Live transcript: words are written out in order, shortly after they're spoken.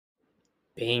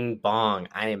Bing bong.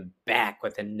 I am back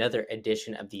with another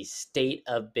edition of the State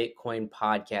of Bitcoin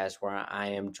podcast, where I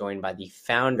am joined by the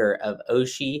founder of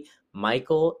Oshi,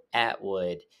 Michael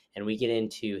Atwood. And we get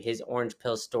into his orange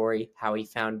pill story, how he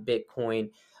found Bitcoin,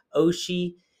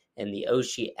 Oshi, and the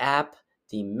Oshi app,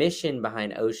 the mission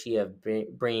behind Oshi of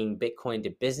bringing Bitcoin to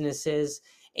businesses,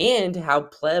 and how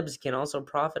plebs can also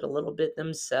profit a little bit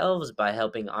themselves by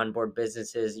helping onboard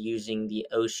businesses using the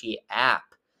Oshi app.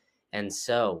 And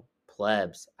so,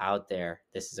 plebs out there,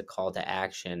 this is a call to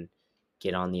action.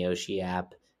 Get on the Oshi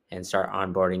app and start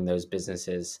onboarding those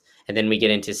businesses. And then we get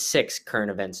into 6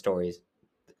 current event stories.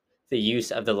 The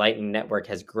use of the Lightning Network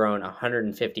has grown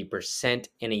 150%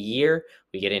 in a year.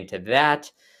 We get into that.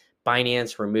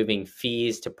 Binance removing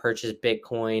fees to purchase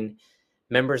Bitcoin.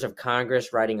 Members of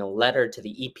Congress writing a letter to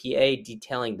the EPA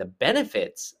detailing the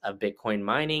benefits of Bitcoin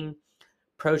mining.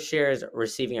 ProShares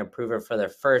receiving approval for their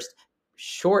first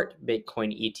short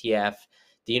Bitcoin ETF,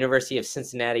 the University of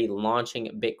Cincinnati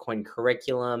launching Bitcoin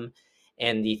curriculum,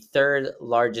 and the third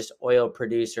largest oil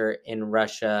producer in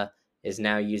Russia is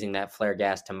now using that flare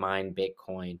gas to mine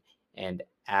Bitcoin. And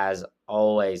as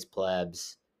always,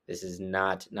 plebs, this is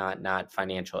not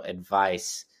financial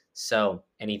advice. So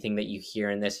anything that you hear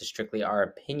in this is strictly our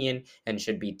opinion and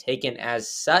should be taken as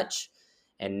such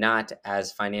and not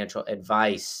as financial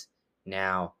advice.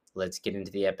 Now, let's get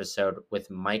into the episode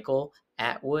with Michael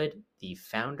Atwood, the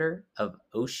founder of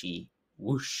Oshi.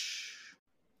 Whoosh.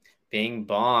 Bing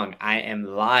bong. I am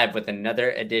live with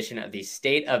another edition of the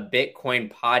State of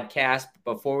Bitcoin podcast.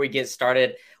 Before we get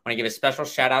started, I want to give a special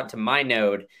shout out to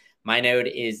MyNode.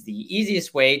 MyNode is the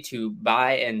easiest way to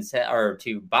buy and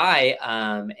buy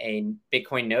a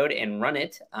Bitcoin node and run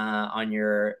it on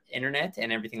your internet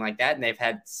and everything like that. And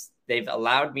they've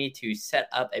allowed me to set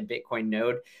up a Bitcoin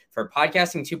node for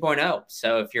podcasting 2.0.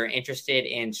 So if you're interested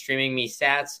in streaming me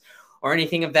sats or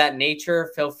anything of that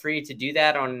nature, feel free to do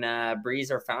that on Breeze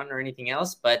or Fountain or anything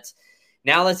else. But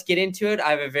now let's get into it.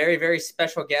 I have a very, very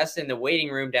special guest in the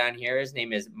waiting room down here. His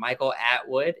name is Michael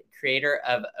Atwood, creator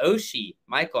of Oshi.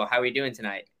 Michael, how are we doing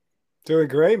tonight? Doing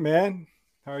great, man.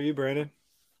 How are you, Brandon?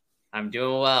 I'm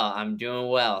doing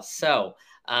well. So,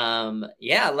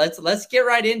 let's get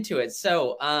right into it.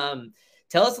 So,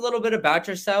 tell us a little bit about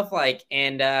yourself,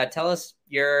 and tell us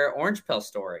your orange pill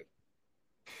story.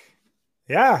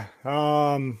 Yeah,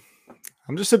 I'm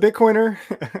just a Bitcoiner.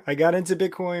 I got into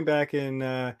Bitcoin back in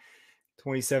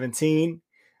 2017.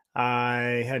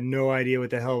 I had no idea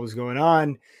what the hell was going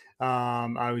on.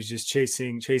 I was just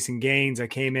chasing gains. I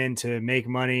came in to make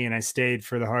money, and I stayed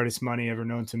for the hardest money ever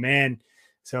known to man.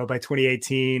 So by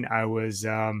 2018, I was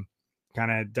kind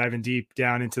of diving deep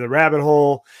down into the rabbit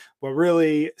hole. What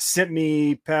really sent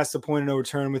me past the point of no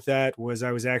return with that was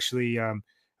I was actually I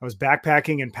was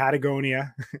backpacking in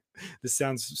Patagonia. This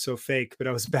sounds so fake, but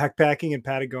I was backpacking in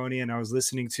Patagonia and I was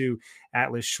listening to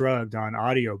Atlas Shrugged on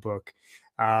audiobook.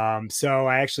 So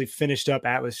I actually finished up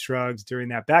Atlas Shrugged during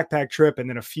that backpack trip. And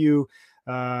then it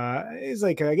was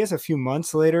like, I guess a few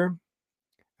months later,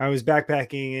 I was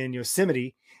backpacking in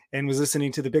Yosemite and was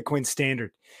listening to the Bitcoin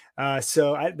Standard. That's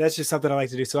just something I like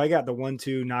to do. So I got the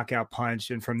 1-2 knockout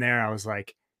punch. And from there, I was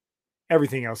like,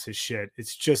 everything else is shit.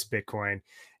 It's just Bitcoin.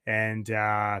 And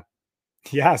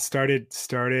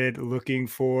started looking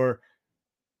for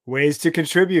ways to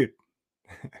contribute.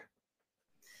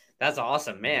 That's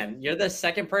awesome, man. You're the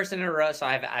second person in a row. So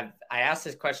I asked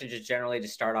this question just generally to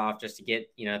start off, just to get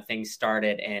things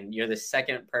started. And you're the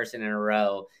second person in a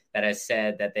row that has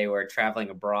said that they were traveling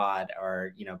abroad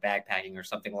or backpacking or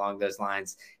something along those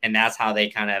lines, and that's how they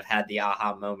kind of had the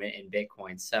aha moment in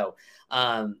Bitcoin. So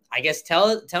I guess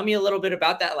tell me a little bit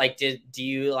about that. Like, do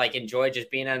you enjoy just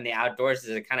being out in the outdoors? Does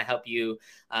it kind of help you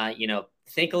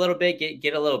think a little bit,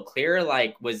 get a little clearer?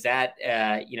 Like, was that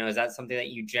is that something that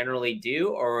you generally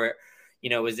do, or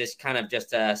was this kind of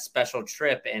just a special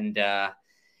trip and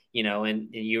and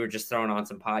you were just throwing on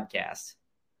some podcasts?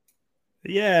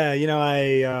 Yeah,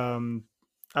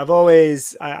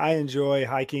 I enjoy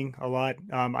hiking a lot.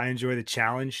 I enjoy the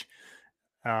challenge,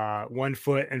 one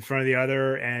foot in front of the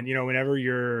other. And whenever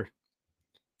you're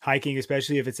hiking,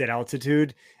 especially if it's at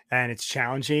altitude and it's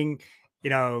challenging,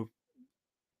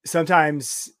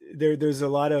 sometimes there's a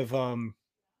lot of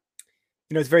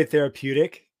it's very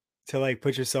therapeutic to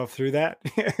put yourself through that.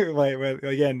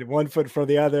 Again, one foot for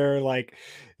the other,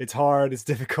 it's hard, it's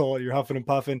difficult, you're huffing and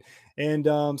puffing. And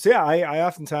I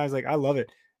oftentimes I love it.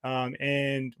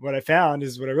 And what I found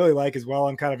is what I really like is while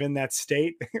I'm kind of in that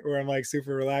state where I'm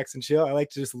super relaxed and chill, I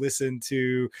like to just listen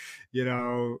to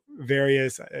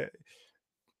various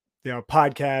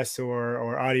podcasts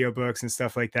or audiobooks and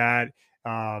stuff like that.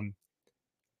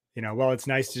 While it's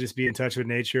nice to just be in touch with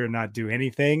nature and not do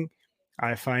anything,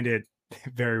 I find it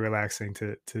very relaxing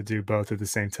to do both at the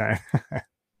same time.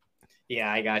 Yeah,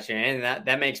 I got you. And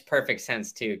that makes perfect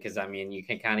sense too, because I mean, you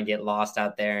can kind of get lost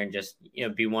out there and just,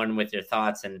 be one with your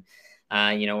thoughts. And,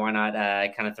 why not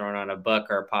kind of throwing on a book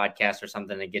or a podcast or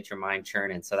something to get your mind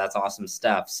churning. So that's awesome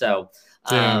stuff. So,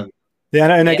 Yeah. um,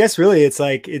 Yeah. And I yeah, guess really it's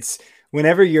like, it's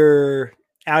whenever you're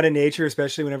out in nature,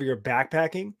 especially whenever you're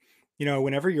backpacking,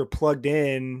 whenever you're plugged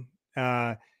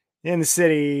uh, in the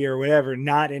city or whatever,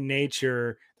 not in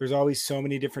nature, there's always so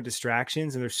many different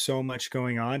distractions and there's so much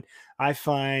going on. I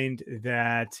find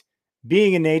that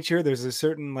being in nature, there's a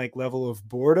certain like level of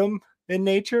boredom in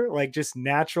nature, like just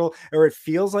natural, or it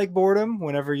feels like boredom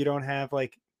whenever you don't have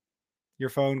like your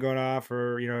phone going off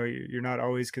or, you're not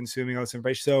always consuming all this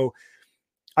information. So,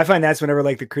 I find that's whenever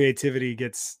like the creativity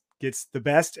gets the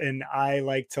best, and I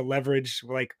like to leverage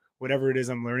like whatever it is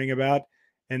I'm learning about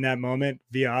in that moment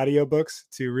via audiobooks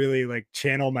to really like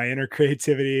channel my inner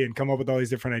creativity and come up with all these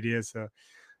different ideas. So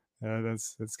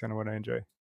that's kind of what I enjoy.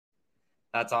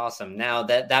 that's awesome. Now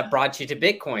that brought you to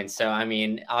Bitcoin. So, I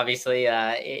mean, obviously,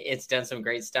 it's done some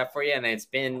great stuff for you, and it's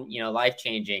been, life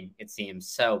changing, it seems.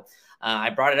 So, I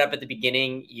brought it up at the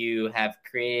beginning. You have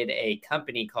created a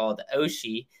company called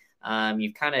Oshi.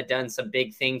 You've kind of done some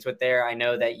big things with there. I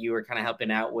know that you were kind of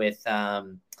helping out with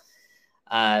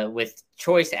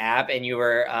Choice app, and you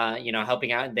were,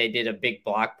 helping out. They did a big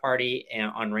block party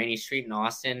on Rainy Street in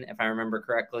Austin, if I remember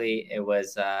correctly. It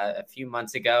was a few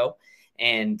months ago,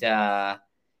 and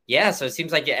yeah, so it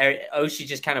seems like Oshi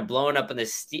just kind of blowing up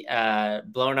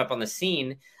blowing up on the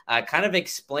scene. Kind of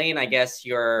explain, I guess,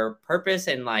 your purpose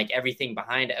and like everything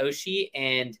behind Oshi,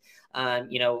 and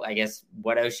I guess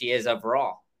what Oshi is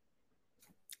overall.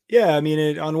 Yeah, I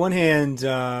mean, on one hand,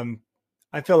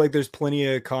 I felt like there's plenty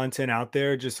of content out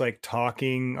there just like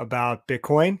talking about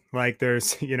Bitcoin. Like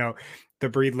there's, the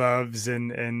Breed Loves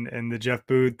and the Jeff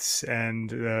Booths and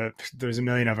there's a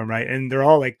million of them, right? And they're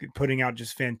all like putting out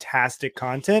just fantastic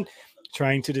content,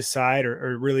 trying to decide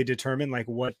or really determine like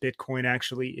what Bitcoin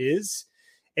actually is.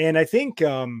 And I think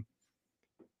I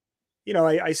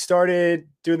started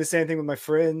doing the same thing with my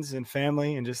friends and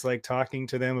family and just like talking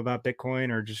to them about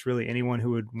Bitcoin or just really anyone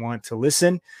who would want to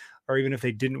listen. Or even if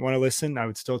they didn't want to listen, I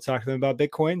would still talk to them about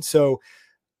Bitcoin. So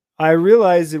I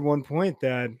realized at one point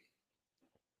that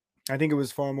I think it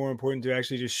was far more important to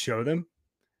actually just show them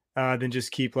than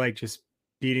just keep like just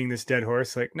beating this dead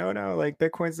horse. Like, no, like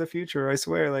Bitcoin's the future. I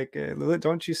swear. Like,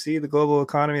 don't you see the global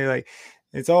economy? Like,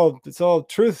 it's all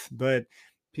truth, but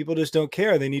people just don't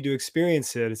care. They need to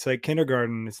experience it. It's like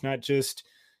kindergarten. It's not just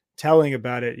telling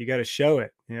about it. You got to show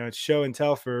it. It's show and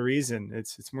tell for a reason.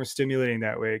 It's more stimulating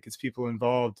that way. It gets people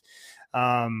involved.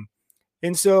 Um,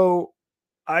 and so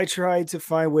I tried to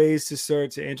find ways to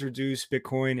start to introduce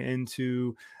Bitcoin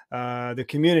into the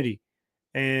community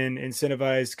and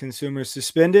incentivize consumers to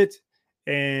spend it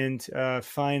and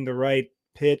find the right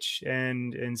pitch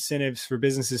and incentives for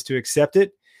businesses to accept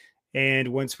it. And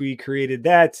once we created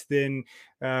that, then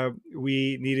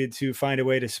we needed to find a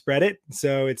way to spread it.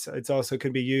 So it's also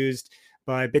can be used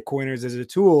by Bitcoiners as a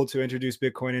tool to introduce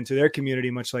Bitcoin into their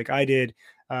community, much like I did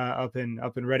up in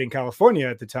Redding, California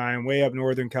at the time, way up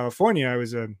northern California. I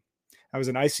was an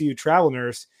ICU travel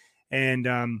nurse, and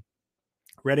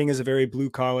Reading is a very blue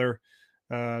collar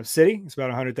city. It's about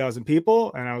 100,000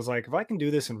 people. And I was like, if I can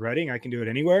do this in Reading, I can do it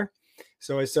anywhere.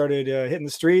 So I started hitting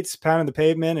the streets, pounding the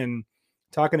pavement, and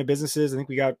talking to businesses. I think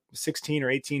we got 16 or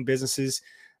 18 businesses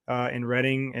in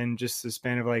Reading in just the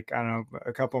span of like, I don't know,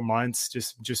 a couple of months,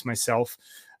 just myself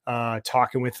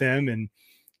talking with them.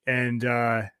 And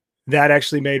that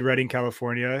actually made Redding,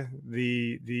 California,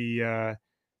 the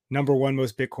number one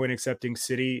most Bitcoin accepting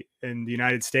city in the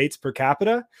United States per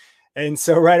capita. And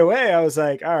so right away, I was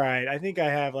like, all right, I think I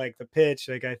have like the pitch.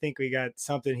 Like, I think we got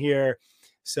something here.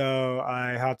 So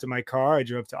I hopped in my car. I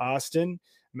drove to Austin,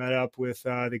 met up with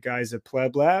the guys at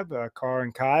Pleb Lab, Carr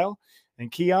and Kyle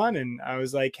and Keon. And I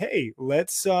was like, hey,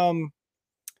 let's,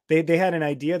 they had an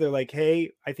idea. They're like,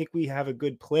 hey, I think we have a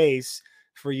good place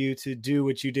for you to do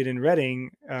what you did in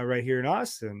Reading right here in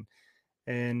Austin.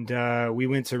 And we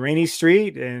went to Rainy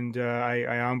Street and I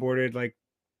onboarded like,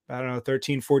 I don't know,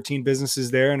 13, 14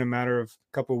 businesses there in a matter of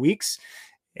a couple of weeks.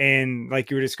 And like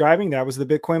you were describing, that was the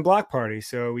Bitcoin block party.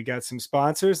 So we got some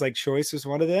sponsors, like Choice was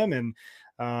one of them.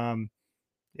 Um,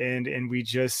 and we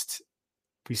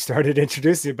started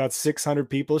introducing about 600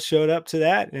 people showed up to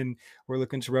that. And we're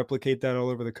looking to replicate that all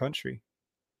over the country.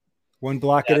 One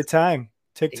block at a That's time.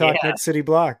 TikTok Yeah. next city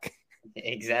block.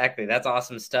 Exactly. That's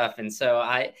awesome stuff. And so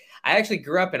I actually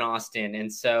grew up in Austin.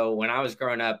 And so when I was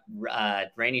growing up,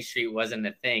 Rainy Street wasn't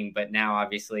a thing, but now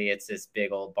obviously it's this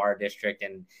big old bar district.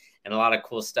 And and a lot of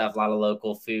cool stuff, a lot of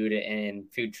local food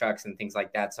and food trucks and things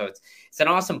like that. So it's an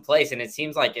awesome place, and it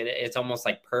seems like it's almost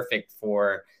like perfect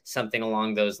for something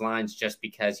along those lines, just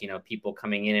because people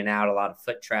coming in and out, a lot of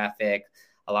foot traffic,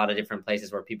 a lot of different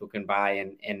places where people can buy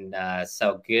and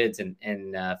sell goods and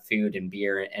food and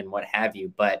beer and what have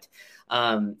you. But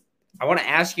I want to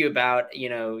ask you about,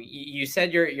 you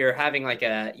said you're having like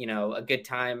a good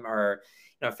time, or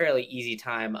a fairly easy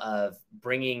time of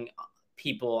bringing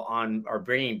people on or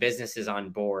bringing businesses on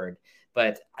board.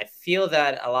 But I feel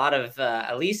that a lot of,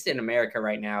 at least in America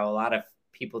right now, a lot of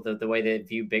people, the way they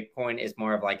view Bitcoin is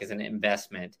more of like as an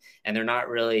investment, and they're not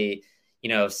really,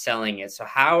 selling it. So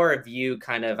how have you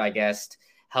kind of, I guess,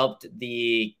 helped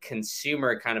the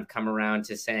consumer kind of come around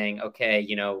to saying, okay,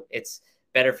 it's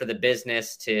better for the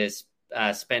business to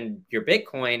spend your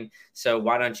Bitcoin. So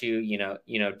why don't you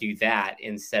do that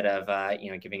instead of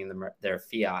giving them their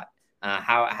fiat?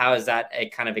 How has that a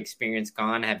kind of experience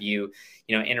gone? Have you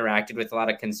interacted with a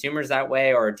lot of consumers that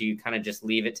way, or do you kind of just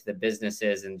leave it to the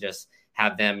businesses and just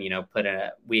have them put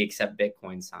a "we accept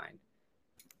Bitcoin" sign?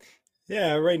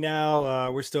 Yeah, right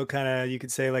now we're still kind of, you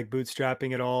could say, like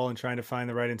bootstrapping it all and trying to find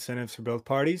the right incentives for both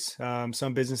parties.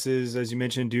 Some businesses, as you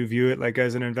mentioned, do view it like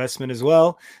as an investment as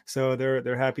well, so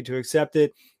they're happy to accept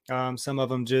it. Some of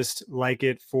them just like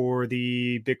it for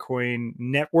the Bitcoin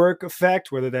network effect,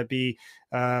 whether that be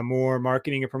more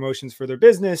marketing and promotions for their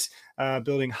business,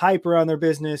 building hype around their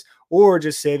business, or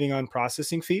just saving on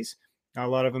processing fees. A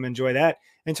lot of them enjoy that.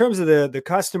 In terms of the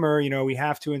customer, we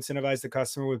have to incentivize the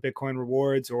customer with Bitcoin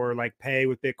rewards or like pay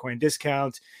with Bitcoin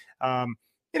discounts.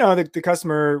 The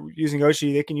customer using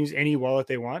Oshi, they can use any wallet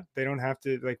they want. They don't have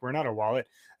to, like, we're not a wallet,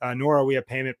 nor are we a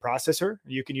payment processor.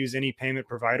 You can use any payment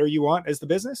provider you want as the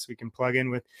business. We can plug in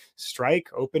with Strike,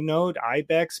 OpenNode,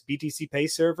 IBEX, BTC Pay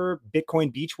Server,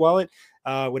 Bitcoin Beach Wallet,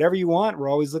 whatever you want. We're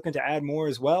always looking to add more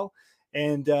as well.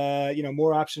 And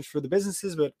more options for the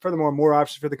businesses, but furthermore, more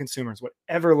options for the consumers.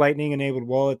 Whatever Lightning enabled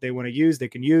wallet they want to use, they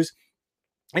can use.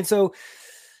 And so,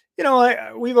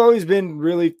 we've always been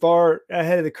really far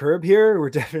ahead of the curve here. We're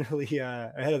definitely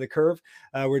ahead of the curve.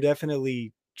 We're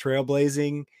definitely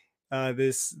trailblazing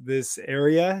this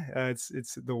area.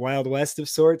 It's the Wild West of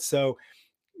sorts. So,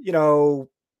 you know,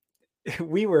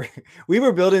 we were we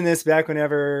were building this back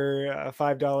whenever a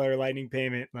 $5 lightning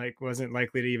payment like wasn't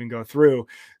likely to even go through.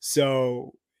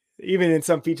 So even in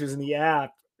some features in the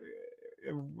app,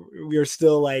 we are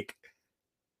still like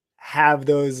have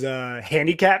those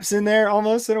handicaps in there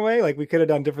almost, in a way. Like we could have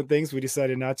done different things, we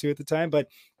decided not to at the time. But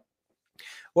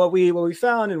what we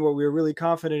found and what we were really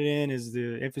confident in is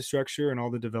the infrastructure and all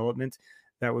the development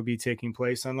that would be taking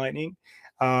place on Lightning.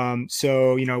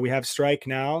 So we have Strike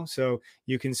now, so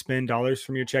you can spend dollars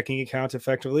from your checking account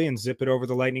effectively and zip it over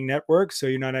the Lightning network. So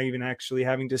you're not even actually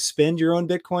having to spend your own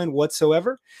Bitcoin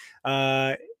whatsoever.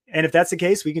 And if that's the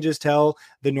case, we can just tell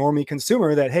the normie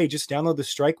consumer that, hey, just download the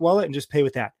Strike wallet and just pay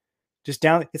with that. Just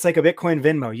down. It's like a Bitcoin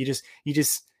Venmo. You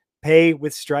just pay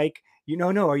with Strike.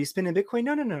 No, are you spending Bitcoin?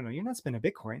 No. You're not spending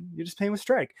Bitcoin. You're just paying with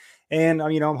Strike. And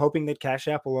I'm hoping that Cash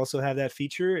App will also have that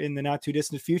feature in the not too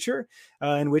distant future.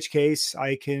 In which case,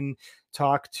 I can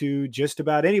talk to just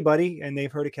about anybody, and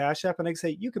they've heard of Cash App, and I can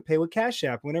say you can pay with Cash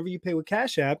App. Whenever you pay with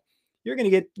Cash App, you're going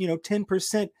to get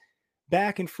 10%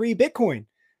 back in free Bitcoin.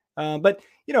 But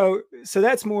so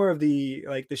that's more of the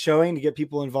showing to get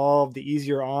people involved, the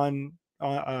easier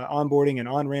onboarding and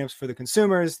on ramps for the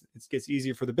consumers. It gets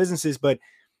easier for the businesses, but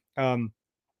um,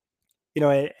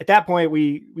 at that point,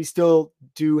 we still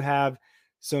do have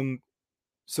some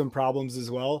problems as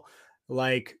well,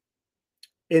 like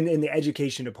in the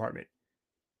education department.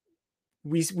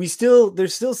 We still,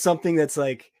 there's still something that's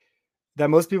like that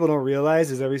most people don't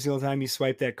realize is every single time you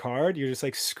swipe that card, you're just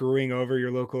like screwing over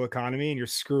your local economy, and you're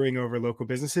screwing over local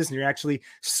businesses, and you're actually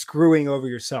screwing over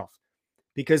yourself,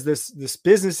 because this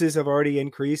businesses have already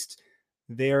increased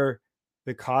the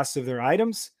cost of their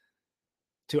items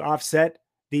to offset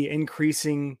the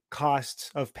increasing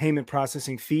costs of payment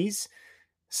processing fees.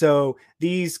 So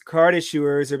these card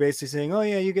issuers are basically saying, oh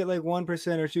yeah, you get like 1%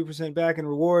 or 2% back in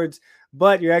rewards,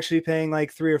 but you're actually paying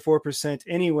like 3 or 4%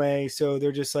 anyway. So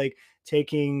they're just like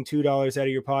taking $2 out of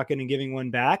your pocket and giving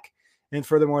one back. And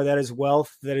furthermore, that is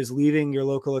wealth that is leaving your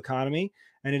local economy,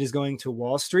 and it is going to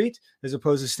Wall Street as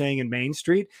opposed to staying in Main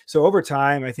Street. So over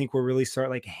time, I think we'll really start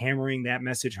like hammering that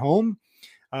message home.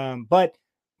 But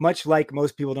much like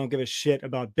most people don't give a shit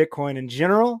about Bitcoin in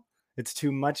general, it's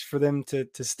too much for them to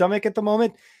stomach at the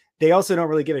moment. They also don't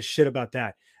really give a shit about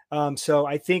that. So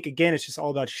I think, again, it's just all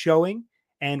about showing,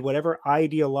 and whatever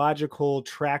ideological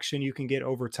traction you can get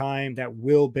over time that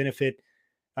will benefit,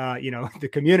 the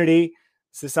community,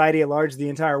 society at large, the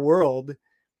entire world,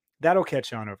 that'll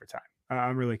catch on over time.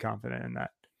 I'm really confident in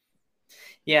that.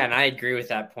 Yeah, and I agree with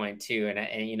that point too.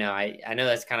 And you know, I know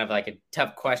that's kind of like a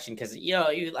tough question because you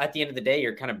know, at the end of the day,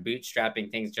 you're kind of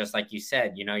bootstrapping things, just like you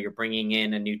said. You know, you're bringing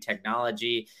in a new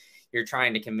technology, you're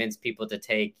trying to convince people to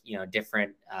take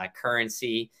different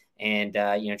currency and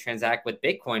transact with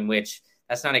Bitcoin, which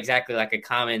that's not exactly like a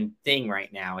common thing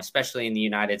right now, especially in the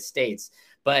United States.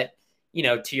 But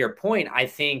to your point, I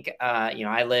think,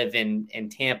 I live in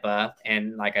Tampa,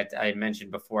 and like I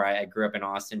mentioned before, I grew up in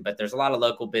Austin, but there's a lot of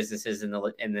local businesses in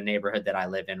the neighborhood that I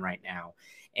live in right now,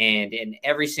 and in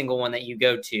every single one that you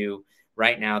go to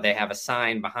right now, they have a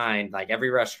sign behind like every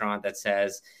restaurant that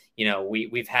says,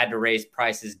 we've had to raise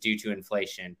prices due to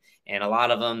inflation. And a lot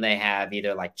of them, they have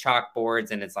either like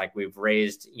chalkboards, and it's like we've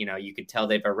raised, you could tell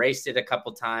they've erased it a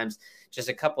couple times, just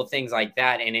a couple things like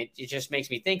that. And it just makes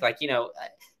me think like,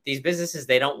 these businesses,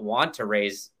 they don't want to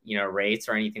raise rates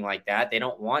or anything like that. They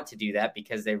don't want to do that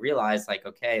because they realize like,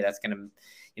 okay, that's going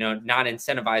to not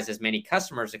incentivize as many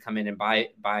customers to come in and buy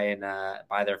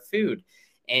their food.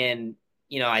 And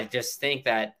I just think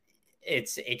that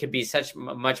it could be such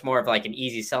much more of like an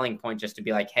easy selling point just to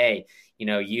be like, hey,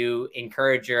 you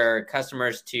encourage your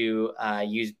customers to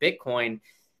use Bitcoin.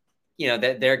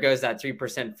 That there goes that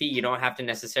 3% fee. You don't have to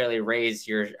necessarily raise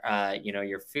your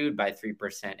your food by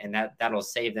 3%, and that'll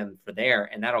save them for there,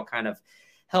 and that'll kind of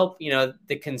help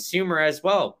the consumer as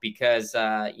well, because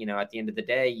at the end of the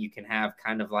day, you can have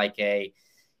kind of like a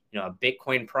a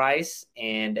Bitcoin price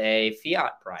and a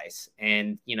fiat price.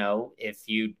 And if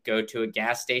you go to a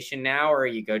gas station now, or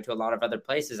you go to a lot of other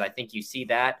places, I think you see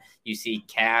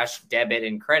cash, debit,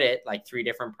 and credit, like three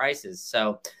different prices.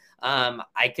 So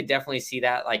I could definitely see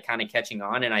that like kind of catching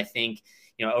on. And I think,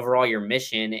 overall your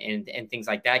mission and things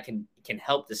like that can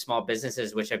help the small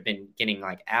businesses, which have been getting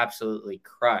like absolutely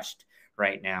crushed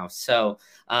right now. So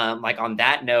like on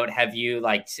that note, have you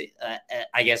I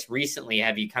guess recently,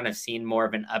 have you kind of seen more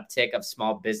of an uptick of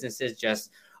small businesses just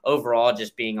overall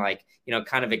just being like,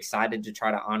 kind of excited to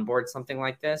try to onboard something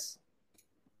like this?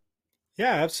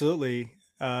 Yeah, absolutely.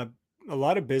 A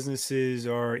lot of businesses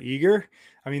are eager.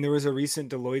 I mean, there was a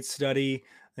recent Deloitte study.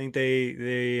 I think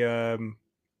they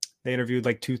interviewed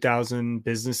like 2,000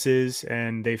 businesses,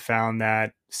 and they found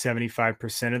that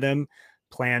 75% of them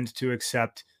planned to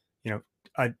accept,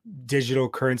 a digital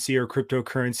currency or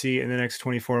cryptocurrency in the next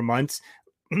 24 months.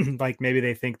 Like maybe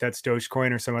they think that's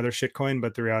Dogecoin or some other shitcoin,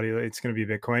 but the reality it's going to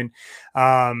be Bitcoin.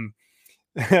 Um,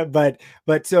 but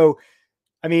so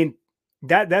I mean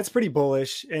that's pretty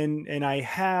bullish, and I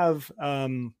have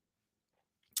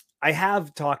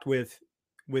talked with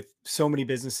so many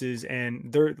businesses,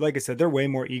 and they're, like I said, they're way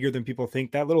more eager than people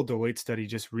think. That little Deloitte study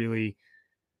just really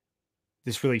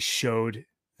showed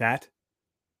that.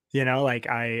 Like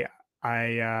it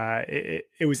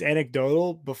was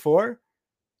anecdotal before.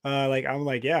 Like I'm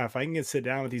like, yeah, if I can get sit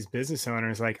down with these business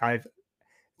owners, like I've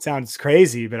it sounds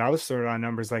crazy, but I was sort of on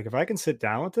numbers like if I can sit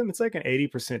down with them, it's like an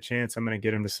 80% chance I'm going to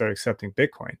get them to start accepting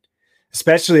Bitcoin,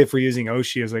 especially if we're using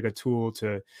Oshi as like a tool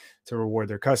to reward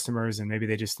their customers, and maybe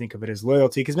they just think of it as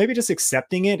loyalty, because maybe just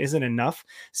accepting it isn't enough.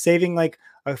 Saving like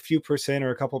a few percent or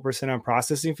a couple percent on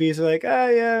processing fees are like, oh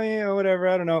yeah, whatever,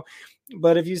 I don't know.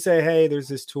 But if you say, hey, there's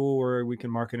this tool where we can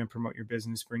market and promote your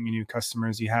business, bring you new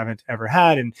customers you haven't ever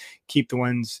had, and keep the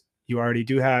ones you already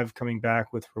do have coming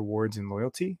back with rewards and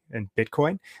loyalty and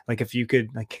Bitcoin. Like if you could,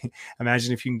 like,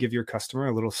 imagine if you can give your customer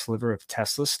a little sliver of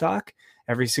Tesla stock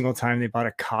every single time they bought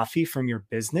a coffee from your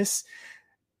business.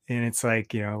 And it's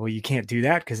like, well, you can't do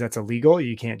that because that's illegal.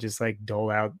 You can't just like dole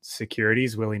out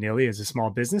securities willy nilly as a small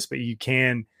business, but you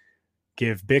can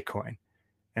give Bitcoin.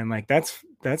 And like, that's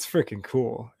freaking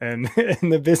cool. And,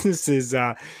 and the businesses,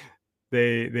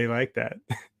 they like that.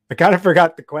 I kind of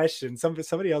forgot the question.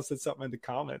 Somebody else said something in the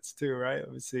comments too, right?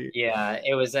 Let me see. Yeah,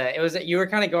 it was you were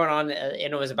kind of going on,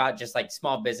 and it was about just like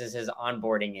small businesses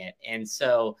onboarding it. And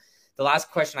so the last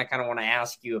question I kind of want to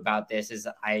ask you about this is,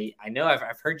 I know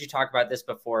I've heard you talk about this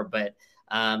before, but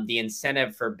the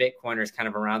incentive for Bitcoiners kind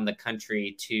of around the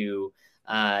country to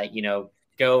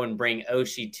go and bring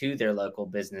Oshi to their local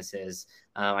businesses.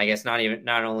 I guess not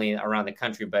only around the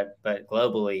country, but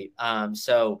globally.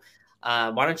 So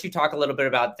why don't you talk a little bit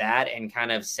about that and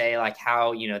kind of say like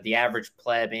how, the average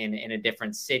pleb in a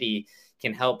different city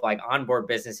can help like onboard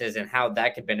businesses and how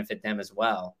that could benefit them as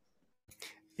well?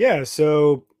 Yeah,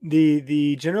 so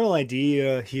the general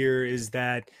idea here is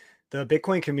that the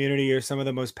Bitcoin community are some of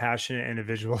the most passionate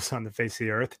individuals on the face of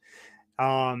the earth.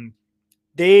 Um,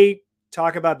 they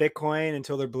talk about Bitcoin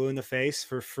until they're blue in the face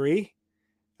for free,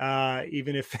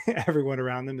 even if everyone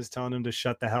around them is telling them to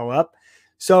shut the hell up.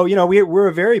 So, we're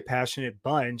a very passionate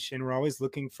bunch, and we're always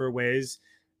looking for ways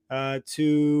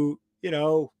to,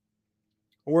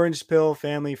 Orange Pill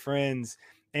family friends,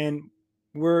 and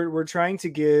we're trying to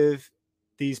give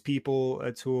these people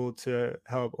a tool to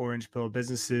help Orange Pill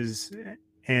businesses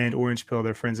and Orange Pill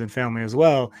their friends and family as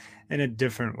well in a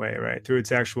different way, right? Through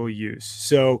its actual use.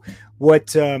 So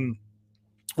what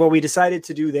we decided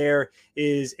to do there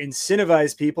is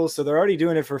incentivize people, so they're already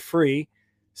doing it for free.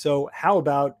 So how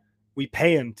about we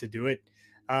pay them to do it?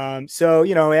 So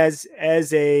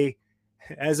as a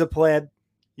pleb,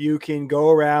 you can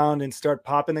go around and start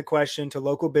popping the question to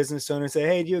local business owners. Say,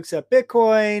 hey, do you accept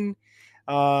Bitcoin?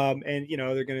 And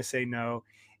they're going to say no.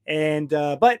 And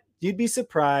but you'd be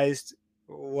surprised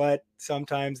what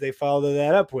sometimes they follow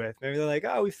that up with. Maybe they're like,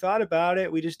 oh, we thought about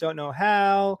it, we just don't know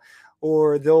how.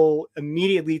 Or they'll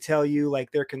immediately tell you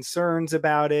like their concerns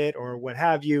about it or what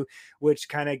have you, which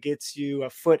kind of gets you a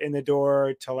foot in the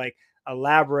door to like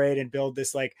elaborate and build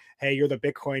this like, hey, you're the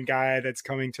Bitcoin guy that's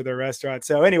coming to the restaurant.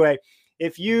 So anyway,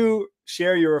 if you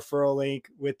share your referral link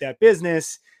with that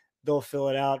business, they'll fill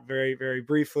it out very, very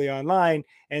briefly online.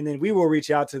 And then we will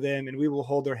reach out to them and we will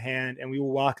hold their hand and we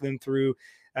will walk them through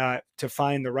to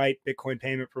find the right Bitcoin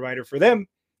payment provider for them.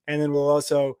 And then we'll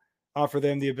also offer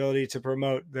them the ability to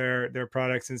promote their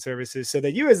products and services so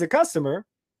that you as the customer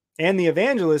and the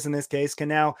evangelist in this case can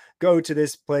now go to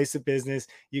this place of business.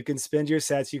 You can spend your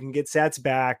sats, you can get sats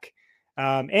back,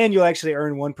 and you'll actually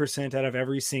earn 1% out of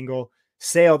every single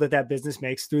sale that business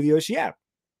makes through the Oshi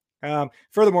app.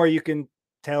 Furthermore, you can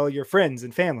tell your friends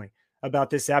and family about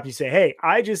this app. You say, hey,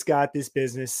 I just got this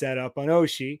business set up on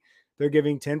Oshi. They're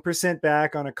giving 10%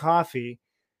 back on a coffee.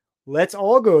 Let's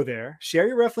all go there. Share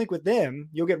your ref link with them.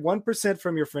 You'll get 1%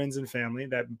 from your friends and family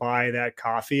that buy that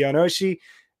coffee on Oshi,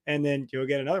 and then you'll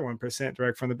get another 1%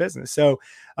 direct from the business. So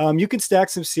you can stack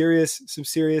some serious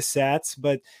sats,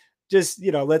 but just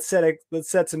let's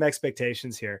set some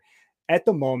expectations here. At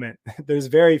the moment, there's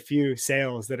very few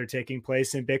sales that are taking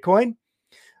place in Bitcoin,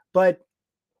 but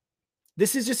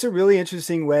this is just a really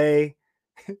interesting way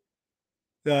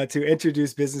to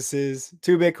introduce businesses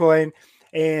to Bitcoin.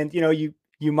 And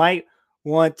you might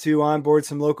want to onboard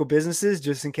some local businesses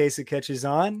just in case it catches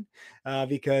on,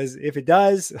 because if it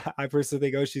does, I personally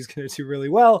think Oshi's going to do really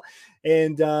well,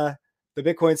 and the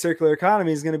Bitcoin circular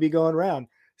economy is going to be going around.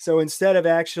 So instead of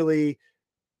actually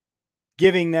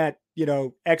giving that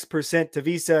X% to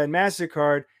Visa and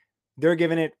MasterCard, they're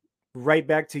giving it right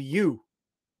back to you,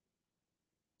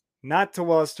 not to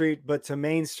Wall Street, but to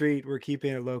Main Street. We're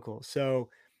keeping it local. So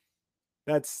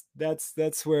that's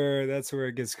where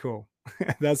it gets cool.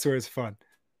 That's where it's fun.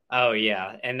 Oh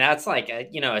yeah, and that's like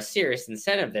a serious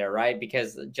incentive there, right?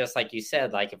 Because just like you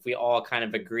said, like if we all kind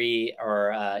of agree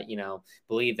or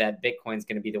believe that Bitcoin's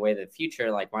going to be the way of the future,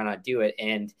 like why not do it?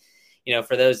 And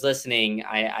for those listening,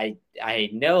 I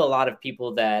know a lot of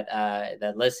people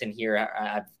that listen here.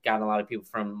 I've gotten a lot of people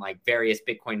from like various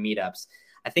Bitcoin meetups.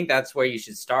 I think that's where you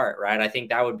should start, right? I think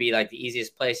that would be like the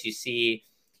easiest place. You see,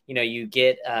 you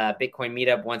get a Bitcoin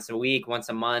meetup once a week, once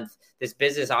a month. This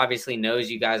business obviously knows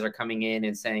you guys are coming in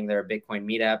and saying they're a Bitcoin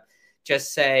meetup.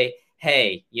 Just say,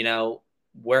 hey,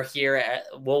 we're here.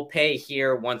 We'll pay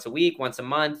here once a week, once a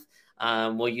month.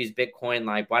 We'll use Bitcoin.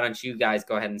 Like, why don't you guys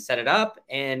go ahead and set it up?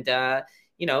 And,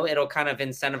 it'll kind of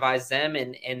incentivize them.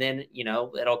 And then,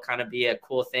 it'll kind of be a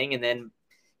cool thing. And then,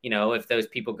 if those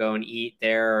people go and eat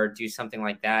there or do something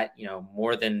like that,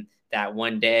 more than that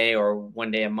one day or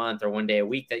one day a month or one day a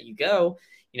week that you go,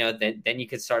 then you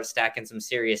could start stacking some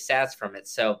serious sats from it.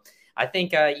 So I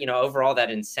think, overall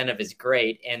that incentive is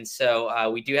great. And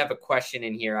so we do have a question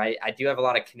in here. I do have a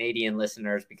lot of Canadian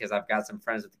listeners because I've got some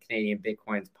friends with the Canadian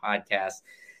Bitcoins podcast.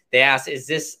 They ask, is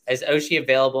Oshi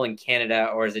available in Canada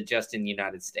or is it just in the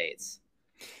United States?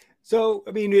 So,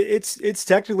 I mean, it's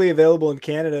technically available in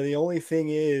Canada. The only thing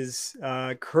is,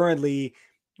 currently,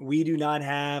 we do not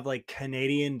have like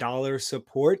Canadian dollar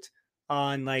support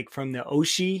on like from the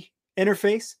Oshi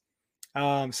interface.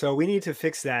 So we need to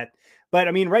fix that. But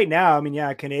I mean, right now, I mean,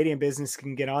 yeah, Canadian business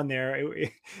can get on there.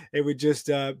 It would just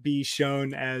be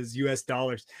shown as U.S.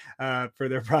 dollars for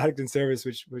their product and service,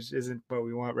 which isn't what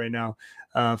we want right now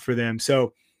for them.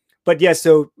 So, but yes,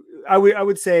 so I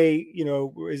would say,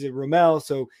 is it Rommel?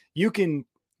 So you can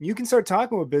start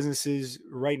talking with businesses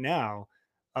right now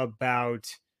about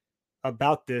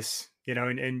this,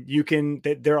 and you can,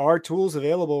 there are tools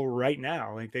available right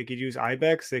now. Like they could use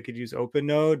IBEX, they could use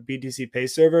OpenNode, BTC Pay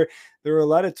Server. There are a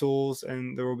lot of tools,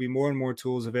 and there will be more and more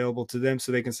tools available to them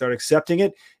so they can start accepting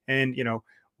it. And,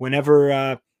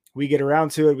 whenever we get around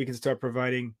to it, we can start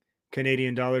providing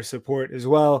Canadian dollar support as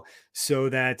well so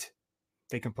that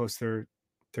they can post their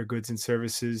goods and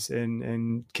services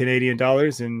in Canadian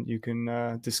dollars, and you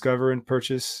can discover and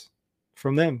purchase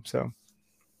from them. So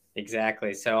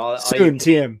Exactly. So all you soon,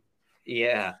 Canadian, TM.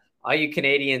 Yeah. All you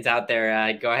Canadians out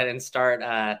there, go ahead and start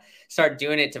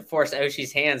doing it to force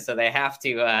Oshi's hands, so they have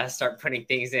to start putting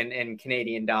things in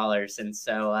Canadian dollars. And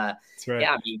so, That's right.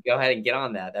 yeah, I mean, go ahead and get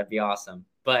on that. That'd be awesome.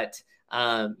 But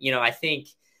I think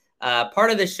part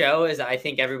of the show is I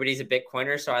think everybody's a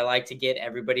Bitcoiner, so I like to get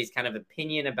everybody's kind of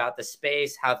opinion about the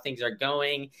space, how things are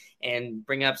going, and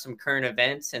bring up some current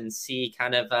events and see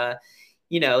kind of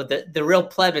the real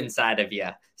plebeian side of you.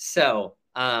 So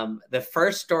the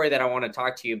first story that I want to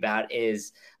talk to you about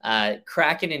is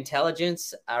Kraken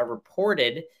Intelligence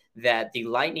reported that the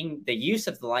use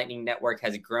of the Lightning Network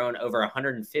has grown over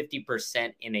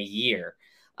 150% in a year.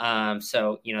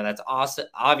 So that's awesome.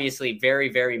 Obviously, very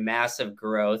very massive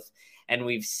growth. And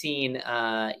we've seen,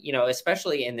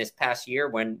 especially in this past year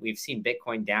when we've seen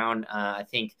Bitcoin down, I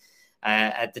think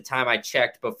at the time I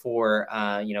checked before,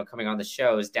 coming on the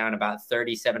show, is down about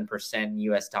 37%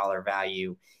 US dollar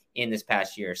value in this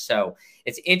past year. So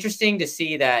it's interesting to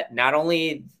see that not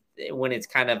only when it's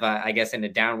kind of, I guess, in a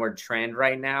downward trend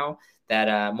right now,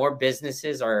 that more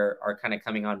businesses are kind of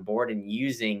coming on board and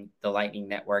using the Lightning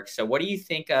Network. So what do you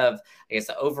think of, I guess,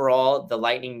 overall the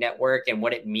Lightning Network and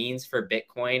what it means for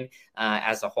Bitcoin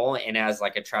as a whole and as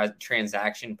like a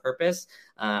transaction purpose?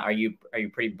 Are you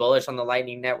pretty bullish on the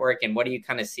Lightning Network, and what do you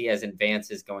kind of see as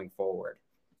advances going forward?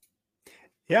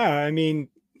 Yeah, I mean,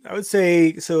 I would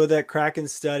say so that Kraken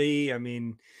study, I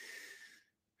mean,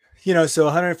 so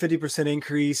 150%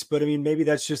 increase, but I mean, maybe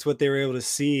that's just what they were able to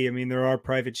see. I mean, there are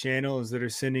private channels that are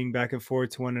sending back and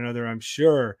forth to one another, I'm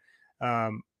sure,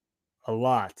 um, a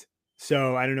lot.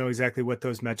 So I don't know exactly what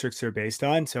those metrics are based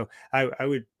on. So I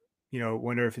would,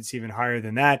 wonder if it's even higher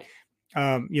than that.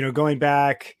 Going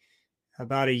back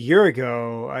about a year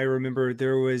ago, I remember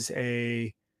there's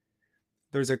a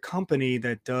company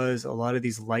that does a lot of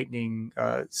these lightning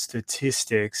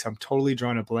statistics. I'm totally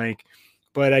drawing a blank,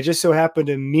 but I just so happened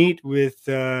to meet with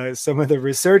some of the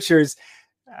researchers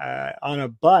on a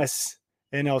bus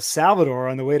in El Salvador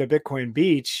on the way to Bitcoin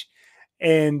Beach,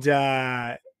 and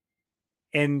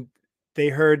and they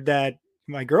heard that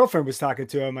my girlfriend was talking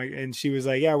to him, and she was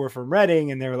like, "Yeah, we're from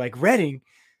Reading," and they were like, "Reading."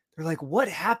 They're like, "What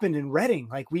happened in Reading?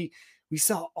 Like we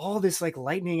saw all this like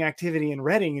lightning activity in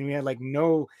Reading, and we had like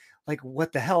no like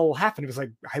what the hell happened?" It was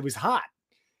like I was hot,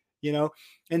 you know?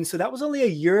 And so that was only a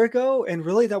year ago. And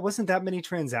really, that wasn't that many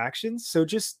transactions. So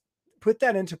just put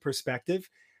that into perspective,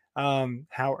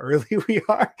 how early we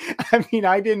are. I mean,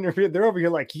 they're over here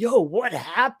like, yo, what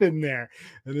happened there?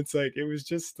 And it's like, it was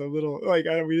just a little, like,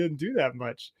 we didn't do that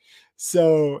much.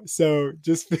 So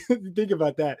just think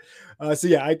about that. So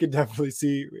yeah, I could definitely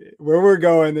see where we're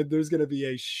going, that there's going to be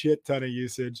a shit ton of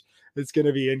usage. It's going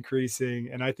to be increasing.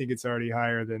 And I think it's already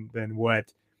higher than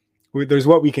what there's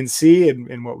what we can see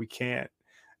and what we can't.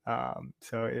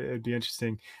 So it'd be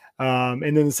interesting.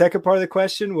 And then the second part of the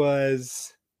question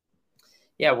was,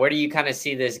 Yeah, where do you kind of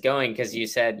see this going? Because you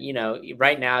said,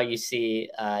 right now you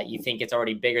think it's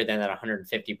already bigger than that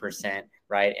 150%,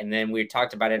 right? And then we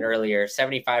talked about it earlier.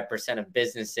 75% of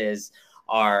businesses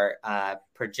are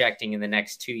projecting in the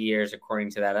next 2 years,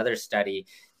 according to that other study,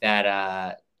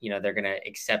 that they're going to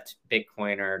accept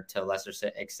Bitcoin or to a lesser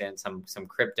extent some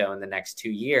crypto in the next 2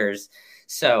 years.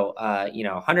 So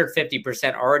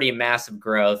 150% already a massive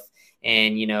growth.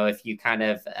 And if you kind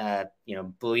of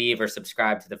believe or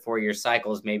subscribe to the 4 year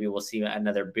cycles, maybe we'll see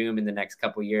another boom in the next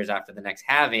couple of years after the next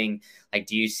halving. Like,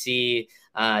 do you see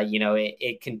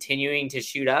it continuing to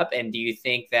shoot up? And do you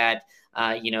think that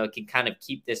it can kind of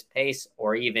keep this pace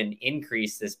or even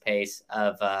increase this pace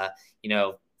of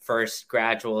first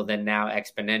gradual, then now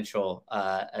exponential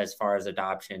as far as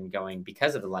adoption going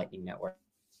because of the Lightning Network?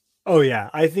 oh yeah,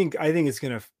 I think it's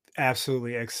gonna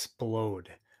absolutely explode.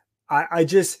 I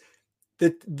just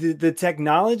the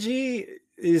technology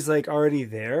is like already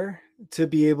there to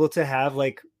be able to have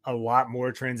like a lot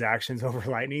more transactions over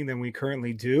Lightning than we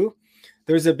currently do.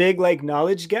 There's a big like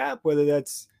knowledge gap, whether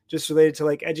that's just related to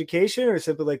like education or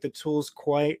simply like the tools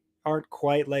quite aren't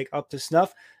quite like up to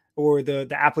snuff, or the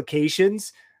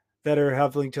applications that are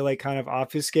having to like kind of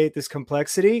obfuscate this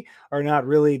complexity are not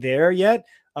really there yet,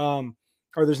 or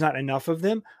there's not enough of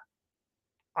them.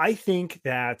 I think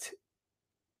that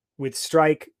with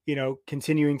Strike,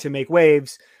 continuing to make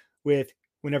waves, with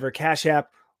whenever Cash App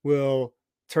will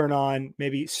turn on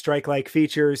maybe Strike like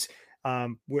features,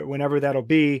 whenever that'll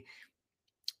be.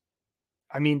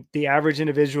 I mean, the average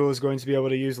individual is going to be able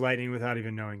to use Lightning without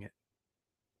even knowing it.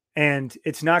 And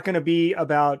it's not going to be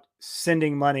about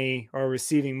sending money or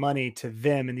receiving money to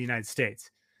them in the United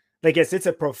States. Like, yes, it's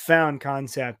a profound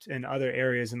concept in other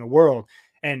areas in the world.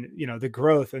 And, the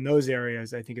growth in those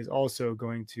areas, I think, is also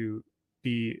going to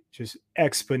be just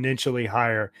exponentially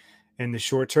higher in the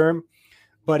short term.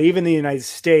 But even the United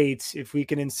States, if we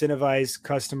can incentivize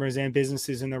customers and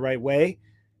businesses in the right way,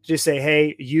 just say,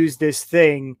 hey, use this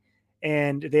thing,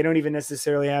 and they don't even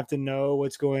necessarily have to know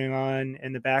what's going on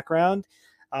in the background.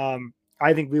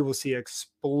 I think we will see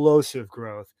explosive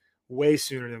growth way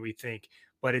sooner than we think.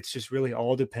 But it's just really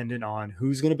all dependent on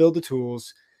who's going to build the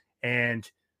tools, and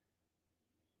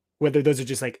whether those are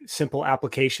just like simple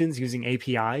applications using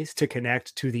APIs to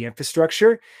connect to the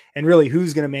infrastructure, and really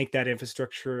who's going to make that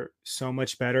infrastructure so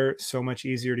much better, so much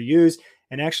easier to use,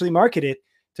 and actually market it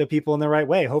to people in the right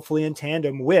way, hopefully in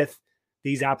tandem with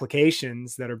these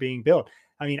applications that are being built.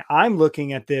 I mean, I'm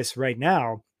looking at this right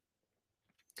now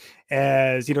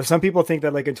as, some people think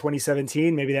that like in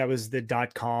 2017, maybe that was the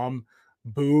 .com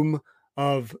boom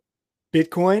of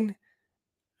Bitcoin.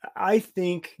 I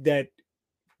think that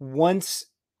once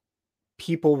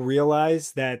people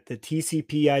realize that the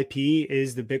TCP/IP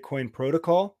is the Bitcoin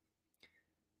protocol,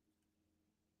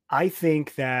 I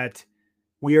think that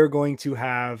we are going to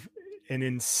have an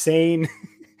insane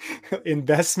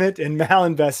investment and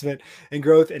malinvestment and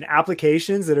growth in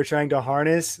applications that are trying to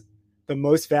harness the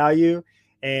most value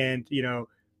and,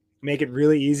 make it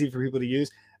really easy for people to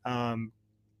use.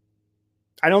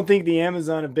 I don't think the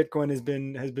Amazon of Bitcoin has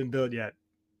been built yet,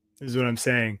 is what I'm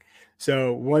saying.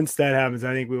 So once that happens,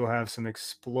 I think we will have some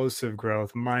explosive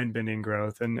growth, mind-bending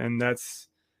growth, and that's,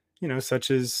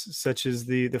 such as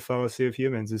the fallacy of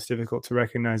humans. It's difficult to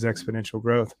recognize exponential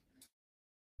growth.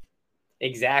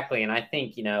 Exactly, and I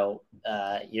think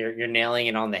you're nailing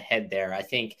it on the head there. I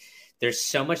think there's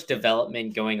so much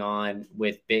development going on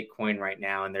with Bitcoin right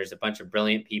now, and there's a bunch of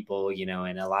brilliant people,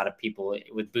 and a lot of people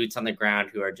with boots on the ground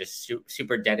who are just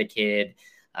super dedicated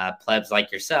plebs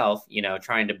like yourself,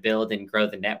 trying to build and grow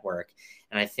the network.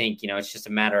 And I think it's just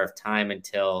a matter of time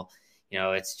until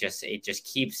it just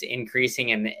keeps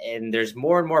increasing, and there's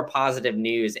more and more positive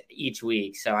news each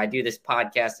week. So I do this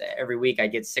podcast every week. I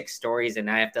get 6 stories,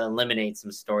 and I have to eliminate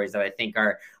some stories that I think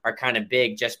are kind of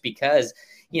big, just because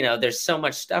there's so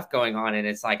much stuff going on, and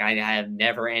it's like I have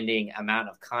never ending amount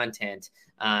of content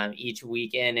each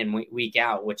week in and week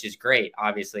out, which is great,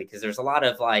 obviously, because there's a lot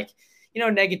of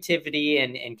negativity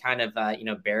and kind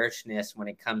of bearishness when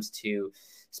it comes to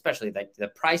especially like the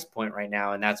price point right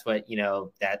now. And that's what,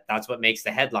 that's what makes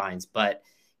the headlines. But,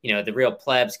 the real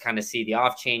plebs kind of see the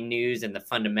off-chain news and the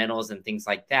fundamentals and things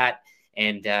like that.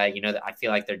 And, I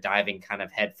feel like they're diving kind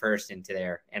of headfirst into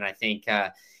there. And I think,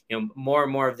 more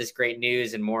and more of this great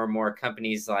news and more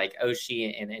companies like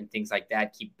Oshi and things like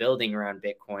that keep building around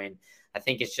Bitcoin. I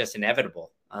think it's just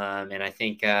inevitable. And I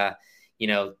think,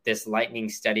 this lightning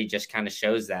study just kind of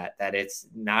shows that it's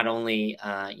not only,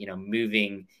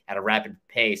 moving at a rapid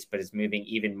pace, but it's moving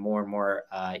even more and more,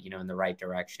 in the right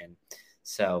direction.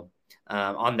 So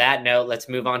on that note, let's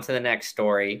move on to the next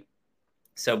story.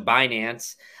 So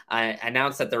Binance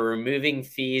announced that they're removing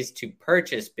fees to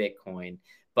purchase Bitcoin,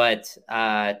 but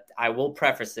I will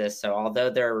preface this. So although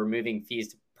they're removing fees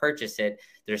to purchase it,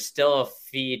 there's still a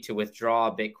fee to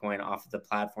withdraw Bitcoin off of the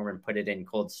platform and put it in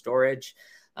cold storage.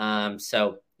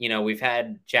 So, we've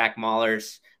had Jack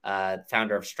Mallers,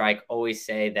 founder of Strike, always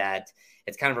say that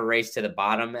it's kind of a race to the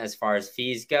bottom as far as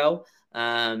fees go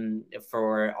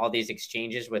for all these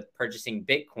exchanges with purchasing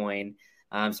Bitcoin.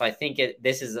 So I think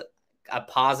this is a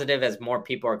positive as more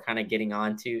people are kind of getting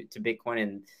on to Bitcoin,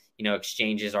 and,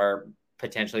 exchanges are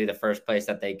potentially the first place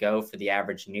that they go for the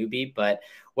average newbie. But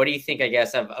what do you think, I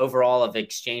guess, of overall of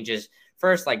exchanges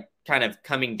first, like kind of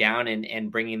coming down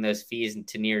and bringing those fees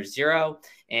to near zero?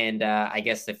 And I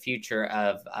guess the future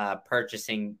of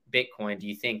purchasing Bitcoin, do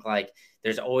you think like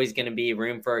there's always going to be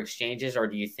room for exchanges, or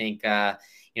do you think,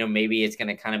 maybe it's going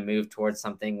to kind of move towards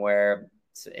something where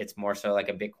it's more so like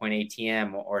a Bitcoin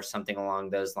ATM or something along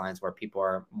those lines where people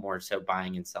are more so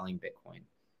buying and selling Bitcoin?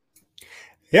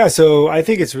 Yeah, so I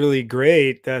think it's really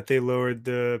great that they lowered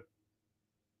the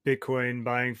Bitcoin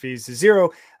buying fees to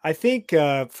zero. I think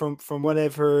from what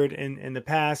I've heard in the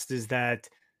past is that,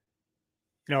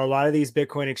 a lot of these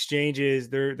Bitcoin exchanges,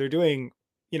 they're doing,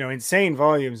 insane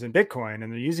volumes in Bitcoin,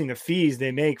 and they're using the fees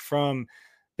they make from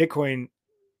Bitcoin,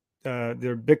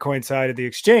 their Bitcoin side of the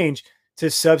exchange, to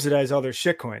subsidize all their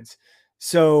shitcoins.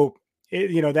 So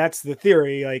that's the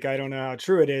theory. Like, I don't know how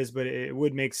true it is, but it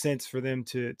would make sense for them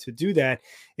to do that.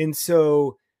 And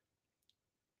so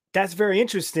that's very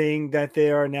interesting that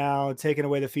they are now taking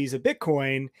away the fees of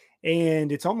Bitcoin. And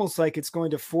it's almost like it's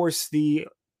going to force the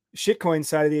shitcoin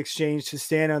side of the exchange to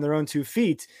stand on their own 2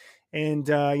 feet. And,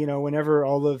 whenever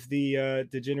all of the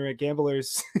degenerate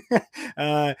gamblers,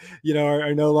 are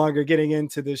no longer getting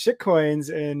into the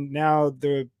shitcoins, and now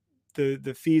the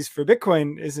fees for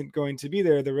Bitcoin isn't going to be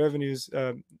there, the revenues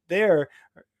there,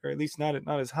 or at least not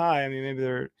as high. I mean,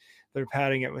 maybe they're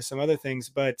padding it with some other things.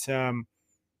 But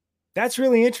that's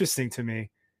really interesting to me,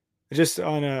 just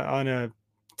on a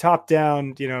top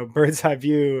down, bird's eye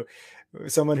view,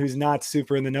 someone who's not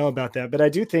super in the know about that. But I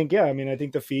do think, yeah, I mean, I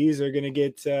think the fees are going to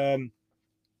get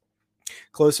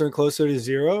closer and closer to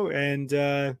zero, and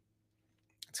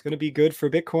it's going to be good for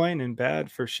Bitcoin and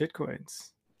bad for shitcoins.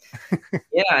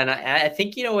 Yeah, and I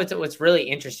think what's really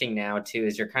interesting now too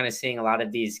is you're kind of seeing a lot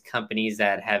of these companies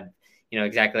that have,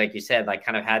 exactly like you said, like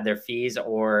kind of had their fees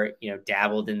or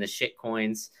dabbled in the shit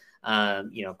coins,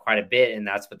 quite a bit, and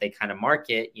that's what they kind of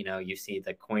market. You see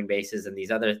the Coinbases and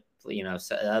these other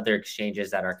other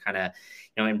exchanges that are kind of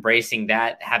embracing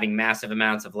that, having massive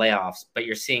amounts of layoffs. But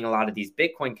you're seeing a lot of these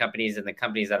Bitcoin companies and the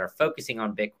companies that are focusing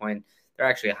on Bitcoin, they're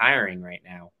actually hiring right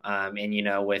now.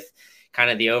 And with kind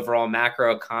of the overall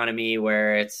macro economy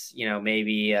where it's,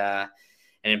 maybe an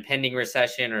impending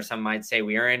recession, or some might say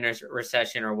we are in a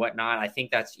recession or whatnot. I think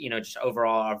that's, just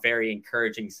overall a very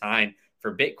encouraging sign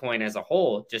for Bitcoin as a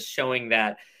whole, just showing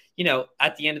that,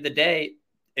 at the end of the day,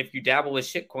 if you dabble with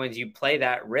shit coins, you play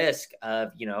that risk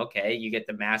of, okay, you get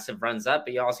the massive runs up,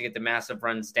 but you also get the massive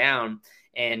runs down.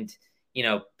 And,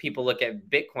 people look at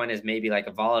Bitcoin as maybe like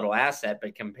a volatile asset,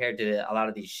 but compared to a lot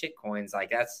of these shit coins, like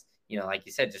that's, like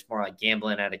you said, just more like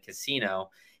gambling at a casino.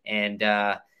 And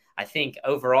I think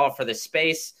overall for the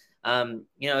space,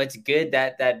 it's good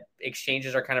that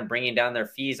exchanges are kind of bringing down their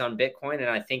fees on Bitcoin. And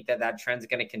I think that trend is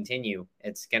going to continue.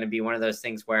 It's going to be one of those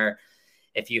things where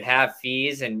if you have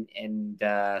fees and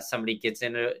somebody gets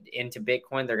into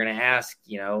Bitcoin, they're going to ask,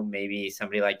 maybe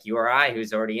somebody like you or I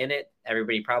who's already in it.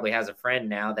 Everybody probably has a friend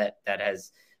now that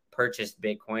has purchased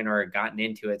Bitcoin or gotten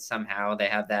into it somehow. They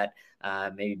have that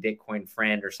maybe Bitcoin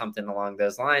friend or something along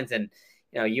those lines. And,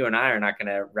 you and I are not going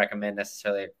to recommend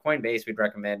necessarily a Coinbase. We'd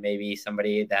recommend maybe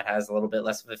somebody that has a little bit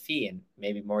less of a fee and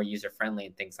maybe more user-friendly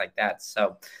and things like that.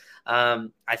 So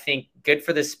I think good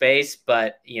for the space,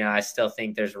 but, I still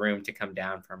think there's room to come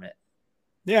down from it.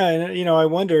 Yeah, and I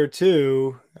wonder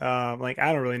too, like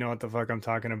I don't really know what the fuck I'm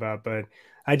talking about, but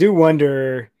I do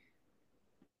wonder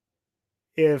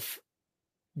if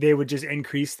they would just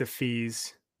increase the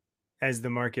fees as the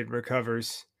market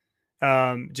recovers.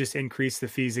 Just increase the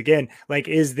fees again. Like,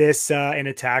 is this an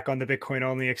attack on the Bitcoin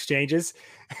only exchanges,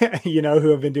 who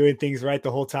have been doing things right the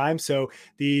whole time? So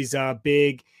these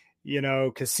big,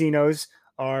 casinos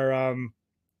are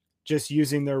just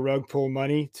using their rug pull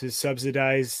money to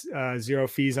subsidize zero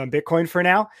fees on Bitcoin for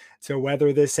now to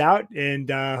weather this out and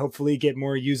hopefully get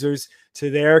more users to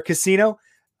their casino.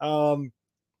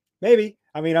 Maybe.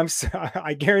 I mean,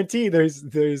 I guarantee there's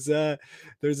a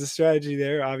strategy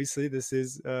there. Obviously, this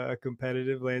is a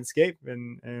competitive landscape,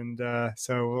 and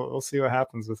so we'll see what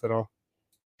happens with it all.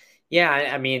 Yeah,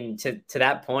 I mean, to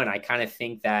that point, I kind of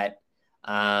think that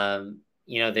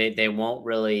they won't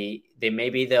really.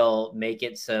 They'll make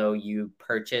it so you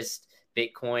purchased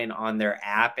Bitcoin on their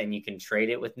app and you can trade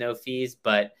it with no fees,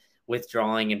 but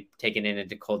withdrawing and taking it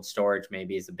into cold storage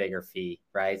maybe is a bigger fee,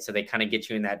 right? So they kind of get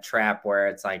you in that trap where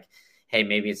it's like, hey,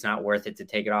 maybe it's not worth it to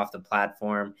take it off the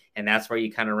platform. And that's where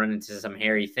you kind of run into some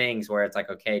hairy things where it's like,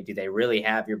 okay, do they really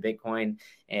have your Bitcoin?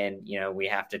 And, we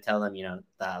have to tell them,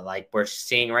 like we're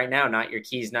seeing right now, not your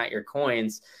keys, not your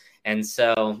coins. And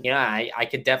so, I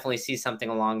could definitely see something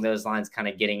along those lines kind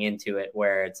of getting into it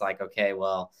where it's like, okay,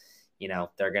 well,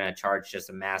 they're going to charge just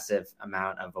a massive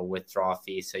amount of a withdrawal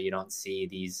fee. So you don't see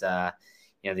these,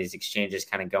 these exchanges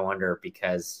kind of go under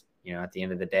because, at the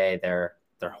end of the day, they're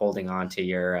holding on to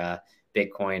your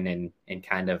Bitcoin and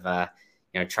kind of,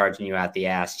 charging you out the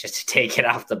ass just to take it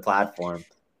off the platform.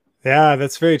 Yeah,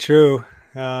 that's very true.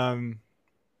 On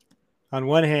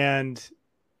one hand,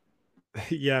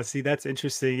 yeah, see, that's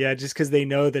interesting. Yeah, just because they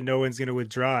know that no one's going to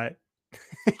withdraw it,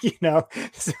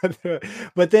 So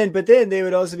but then they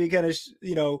would also be kind of,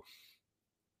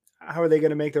 how are they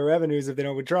going to make their revenues if they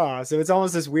don't withdraw? So it's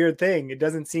almost this weird thing. It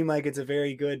doesn't seem like it's a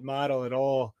very good model at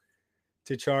all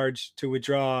to charge to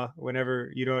withdraw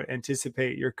whenever you don't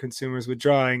anticipate your consumers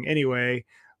withdrawing anyway.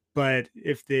 But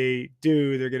if they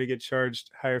do, they're going to get charged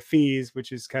higher fees,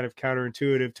 which is kind of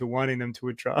counterintuitive to wanting them to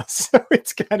withdraw. So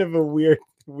it's kind of a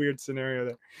weird scenario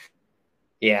there.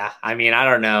 Yeah, I mean, I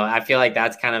don't know. I feel like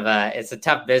that's kind of it's a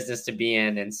tough business to be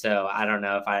in, and so I don't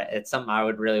know if it's something I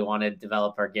would really want to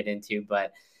develop or get into.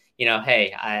 But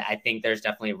hey, I think there's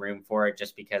definitely room for it,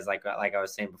 just because, like I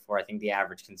was saying before, I think the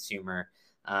average consumer,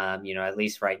 at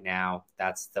least right now,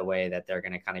 that's the way that they're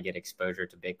going to kind of get exposure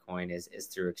to Bitcoin is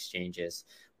through exchanges.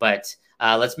 But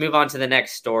let's move on to the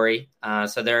next story.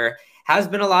 So there has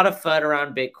been a lot of FUD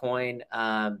around Bitcoin,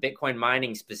 Bitcoin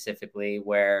mining specifically,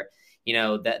 where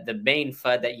that the main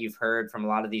FUD that you've heard from a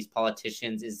lot of these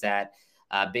politicians is that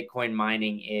Bitcoin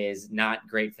mining is not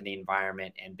great for the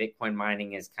environment, and Bitcoin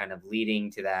mining is kind of leading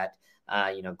to that,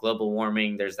 global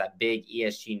warming. There's that big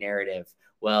ESG narrative.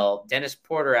 Well, Dennis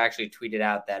Porter actually tweeted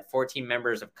out that 14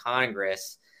 members of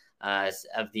Congress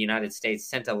of the United States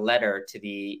sent a letter to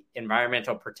the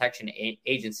Environmental Protection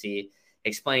Agency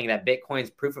explaining that Bitcoin's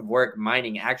proof of work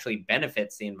mining actually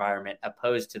benefits the environment,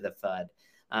 opposed to the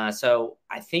FUD. So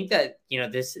I think that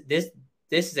this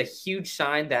is a huge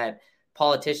sign that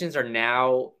politicians are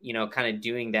now kind of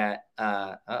doing that.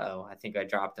 I think I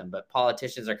dropped them, but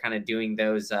politicians are kind of doing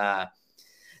those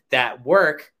that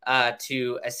work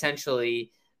to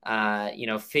essentially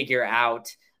figure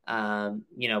out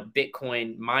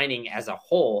Bitcoin mining as a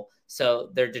whole. So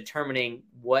they're determining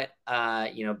what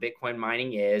Bitcoin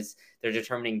mining is. They're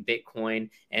determining Bitcoin,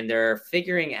 and they're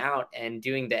figuring out and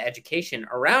doing the education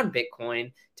around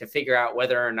Bitcoin to figure out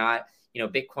whether or not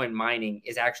Bitcoin mining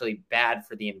is actually bad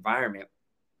for the environment.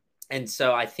 And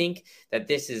so I think that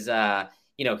this is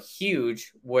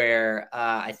huge. Where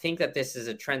I think that this is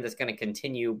a trend that's going to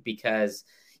continue because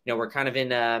we're kind of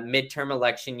in a midterm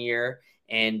election year.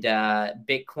 And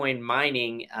Bitcoin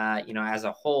mining, as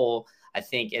a whole, I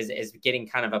think is getting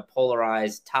kind of a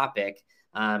polarized topic.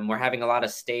 We're having a lot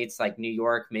of states like New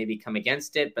York maybe come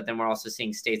against it, but then we're also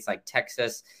seeing states like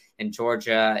Texas and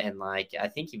Georgia and I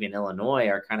think even Illinois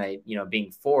are kind of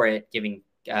being for it, giving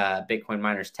Bitcoin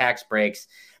miners tax breaks,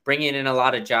 bringing in a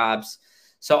lot of jobs.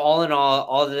 So all in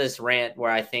all of this rant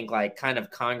where I think kind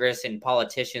of Congress and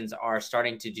politicians are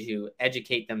starting to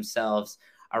educate themselves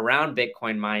around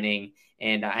Bitcoin mining.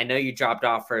 And I know you dropped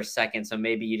off for a second, so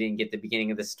maybe you didn't get the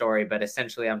beginning of the story, but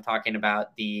essentially I'm talking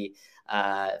about the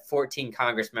 14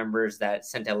 Congress members that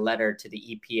sent a letter to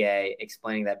the EPA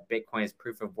explaining that Bitcoin's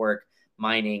proof of work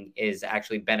mining is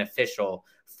actually beneficial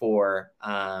for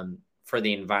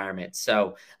the environment.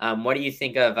 So what do you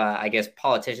think of,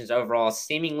 politicians overall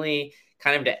seemingly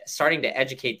kind of starting to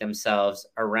educate themselves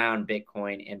around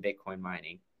Bitcoin and Bitcoin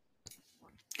mining?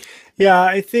 Yeah,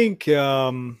 I think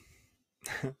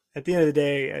at the end of the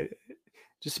day,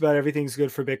 just about everything's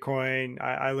good for Bitcoin.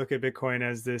 I look at Bitcoin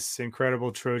as this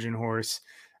incredible Trojan horse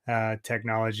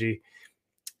technology.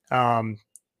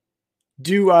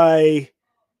 Do I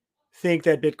think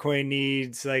that Bitcoin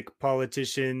needs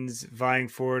politicians vying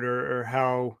for it, or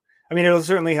how? I mean, it'll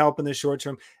certainly help in the short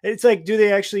term. It's do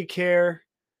they actually care,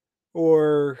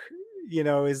 or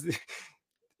is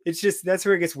it's just that's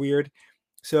where it gets weird.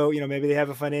 So maybe they have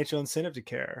a financial incentive to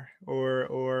care,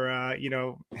 or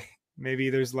maybe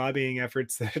there's lobbying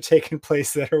efforts that are taking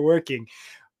place that are working.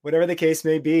 Whatever the case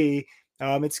may be,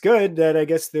 it's good that I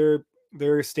guess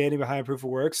they're standing behind proof of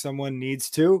work. Someone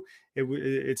needs to.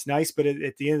 It's nice, but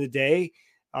at the end of the day,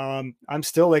 I'm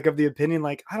still of the opinion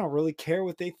I don't really care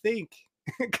what they think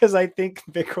because I think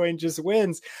Bitcoin just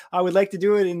wins. I would like to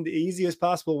do it in the easiest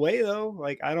possible way, though.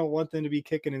 I don't want them to be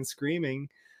kicking and screaming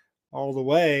all the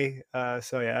way.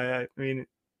 So yeah, I mean,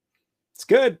 it's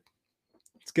good.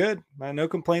 It's good. No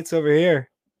complaints over here.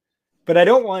 But I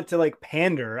don't want to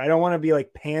pander. I don't want to be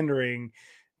pandering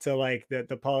to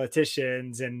the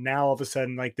politicians, and now all of a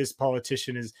sudden this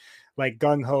politician is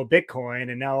gung ho Bitcoin,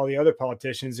 and now all the other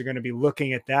politicians are going to be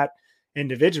looking at that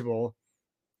individual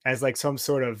as some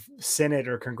sort of Senate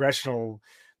or congressional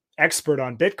expert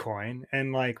on Bitcoin,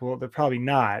 and well, they're probably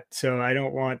not. So I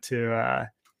don't want to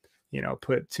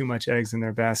put too much eggs in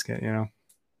their basket.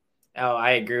 Oh,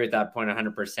 I agree with that point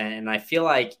 100%. And I feel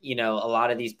a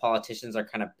lot of these politicians are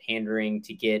kind of pandering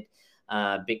to get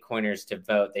Bitcoiners to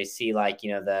vote. They see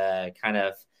the kind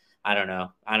of, I don't know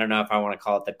if I want to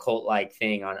call it the cult-like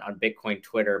thing on Bitcoin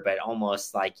Twitter, but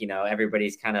almost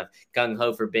everybody's kind of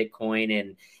gung-ho for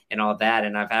Bitcoin and all that.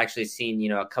 And I've actually seen,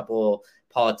 a couple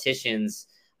politicians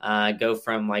go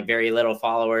from very little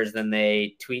followers, then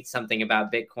they tweet something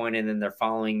about Bitcoin, and then their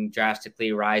following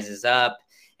drastically rises up.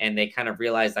 And they kind of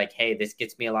realize hey, this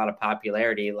gets me a lot of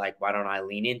popularity. Why don't I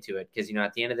lean into it? Because,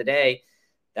 at the end of the day,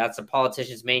 that's a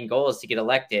politician's main goal, is to get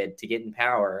elected, to get in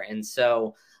power. And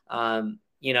so,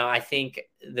 I think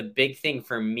the big thing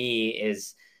for me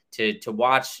is to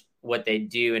watch what they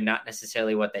do and not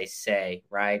necessarily what they say,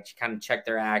 right? To kind of check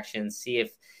their actions, see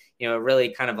if, it really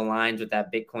kind of aligns with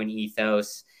that Bitcoin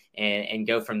ethos, and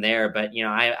go from there. But,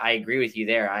 I agree with you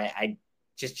there. I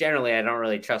just generally, I don't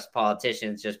really trust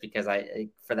politicians, just because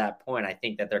for that point, I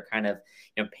think that they're kind of,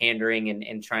 pandering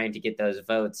and trying to get those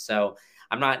votes. So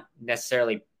I'm not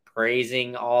necessarily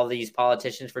praising all these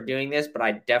politicians for doing this, but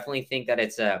I definitely think that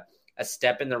it's a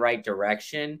step in the right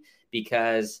direction,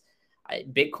 because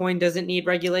Bitcoin doesn't need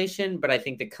regulation, but I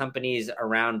think the companies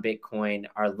around Bitcoin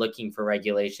are looking for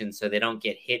regulation so they don't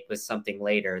get hit with something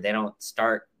later. They don't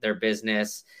start their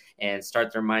business and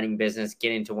start their mining business,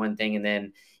 get into one thing, and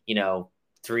then,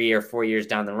 3 or 4 years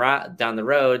down the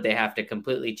road, they have to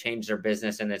completely change their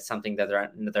business, and it's something that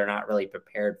they're not really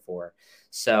prepared for.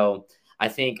 So I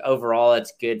think overall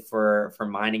it's good for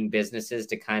mining businesses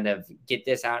to kind of get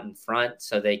this out in front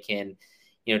so they can,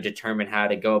 determine how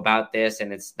to go about this,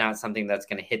 and it's not something that's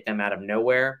going to hit them out of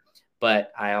nowhere.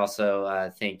 But I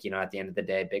also think, at the end of the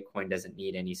day, Bitcoin doesn't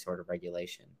need any sort of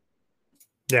regulation.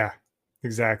 Yeah,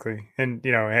 exactly. And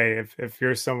hey, if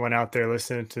you're someone out there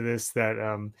listening to this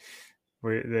that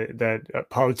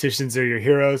politicians are your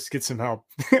heroes, get some help.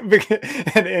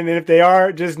 And if they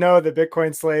are, just know that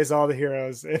Bitcoin slays all the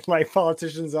heroes. And like,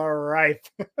 politicians are ripe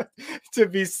to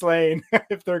be slain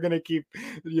if they're going to keep,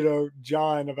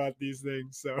 jawing about these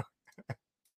things. So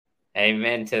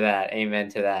Amen to that. Amen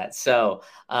to that. So,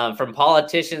 from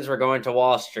politicians, we're going to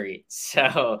Wall Street.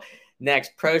 So,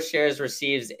 next, ProShares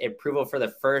receives approval for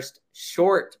the first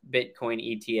short Bitcoin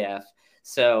ETF.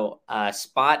 So,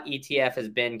 spot ETF has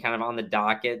been kind of on the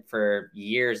docket for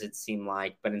years, it seemed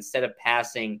like. But instead of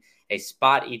passing a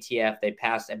spot ETF, they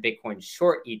passed a Bitcoin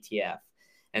short ETF.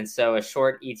 And so, a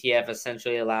short ETF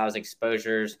essentially allows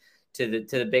exposures to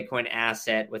the Bitcoin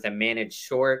asset with a managed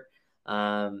short.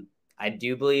 I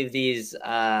do believe these.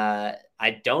 I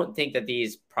don't think that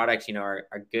these products,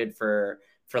 are good for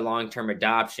long-term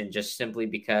adoption, just simply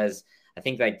because I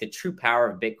think like the true power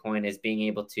of Bitcoin is being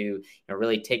able to,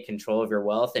 really take control of your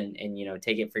wealth and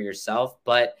take it for yourself.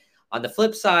 But on the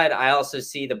flip side, I also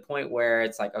see the point where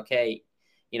it's like, okay,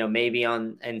 maybe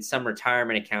in some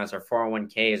retirement accounts or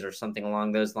 401ks or something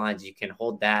along those lines, you can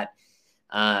hold that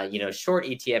short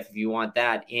ETF if you want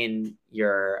that in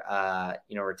your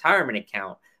retirement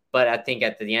account. But I think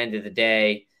at the end of the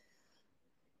day,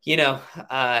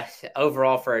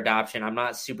 overall for adoption, I'm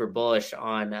not super bullish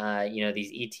on,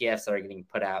 these ETFs that are getting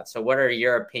put out. So what are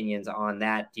your opinions on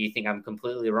that? Do you think I'm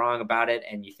completely wrong about it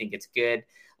and you think it's good?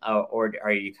 Or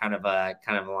are you kind of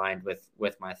aligned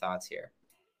with my thoughts here?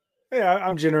 yeah,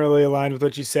 I'm generally aligned with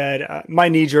what you said. My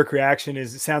knee-jerk reaction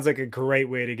is it sounds like a great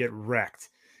way to get wrecked.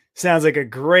 Sounds like a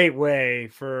great way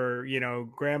for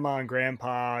grandma and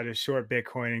grandpa to short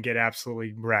Bitcoin and get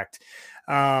absolutely wrecked.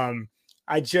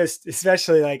 I just,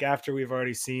 especially like after we've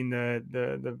already seen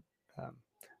the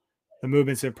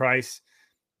movements in price.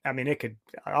 I mean, it could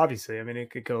obviously. I mean, it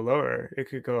could go lower. It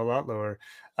could go a lot lower.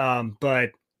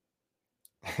 But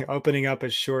opening up a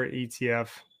short ETF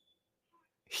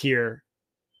here,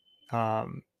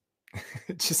 um,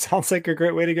 it just sounds like a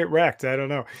great way to get wrecked. I don't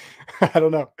know. I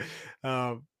don't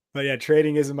know. But yeah,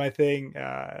 trading isn't my thing.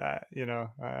 I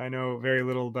know very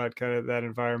little about kind of that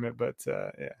environment, but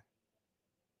yeah,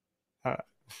 I'm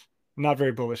not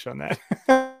very bullish on that.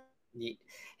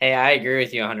 Hey, I agree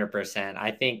with you 100%.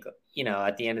 I think,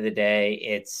 at the end of the day,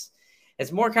 it's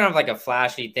more kind of like a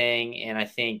flashy thing. And I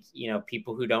think,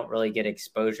 people who don't really get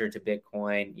exposure to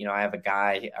Bitcoin, I have a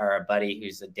guy or a buddy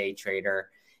who's a day trader,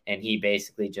 and he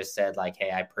basically just said like,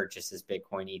 hey, I purchased this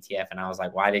Bitcoin ETF. And I was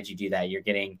like, why did you do that? You're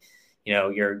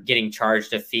getting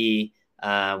charged a fee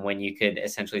when you could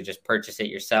essentially just purchase it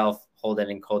yourself, hold it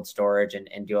in cold storage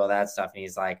and do all that stuff. And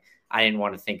he's like, I didn't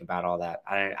want to think about all that.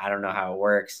 I don't know how it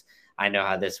works. I know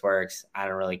how this works. I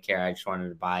don't really care. I just wanted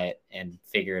to buy it and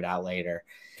figure it out later.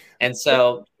 And but,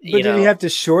 so, but did he have to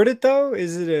short it though?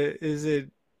 Is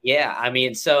it? yeah, I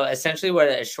mean, so essentially what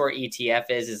a short ETF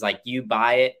is like you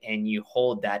buy it and you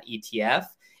hold that ETF,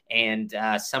 and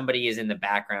somebody is in the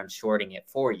background shorting it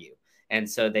for you. And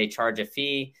so they charge a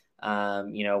fee.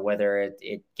 Whether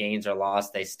it gains or loss,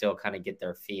 they still kind of get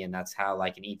their fee. And that's how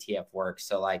like an ETF works.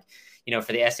 So like,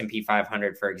 for the S&P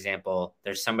 500, for example,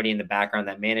 there's somebody in the background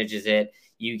that manages it.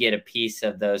 You get a piece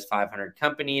of those 500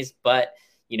 companies, but,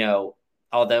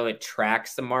 although it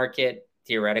tracks the market,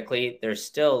 theoretically, there's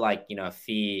still like, a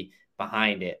fee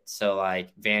behind it. So like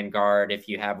Vanguard, if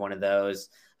you have one of those,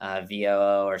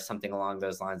 VOO or something along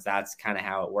those lines, that's kind of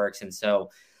how it works. And so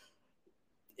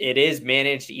it is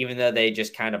managed, even though they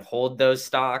just kind of hold those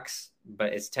stocks,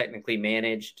 but it's technically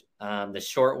managed. The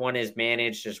short one is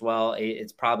managed as well.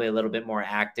 It's probably a little bit more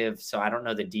active. So I don't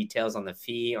know the details on the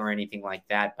fee or anything like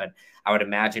that, but I would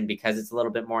imagine because it's a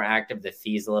little bit more active, the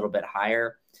fee is a little bit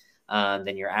higher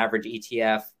than your average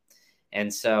ETF.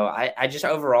 And so I just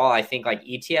overall, I think like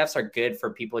ETFs are good for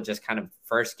people just kind of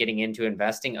first getting into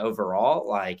investing overall.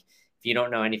 Like if you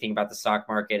don't know anything about the stock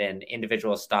market and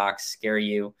individual stocks scare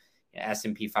you,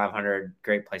 S&P 500,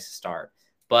 great place to start.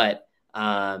 But,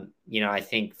 I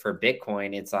think for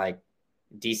Bitcoin, it's like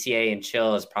DCA and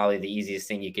chill is probably the easiest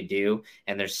thing you could do.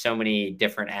 And there's so many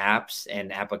different apps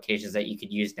and applications that you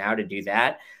could use now to do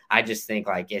that. I just think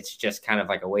like it's just kind of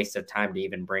like a waste of time to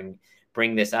even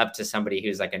bring this up to somebody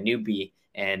who's like a newbie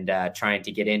and trying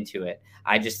to get into it.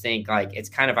 I just think like it's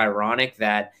kind of ironic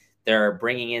that they're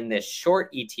bringing in this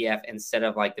short ETF instead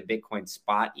of like the Bitcoin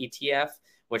spot ETF,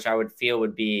 which I would feel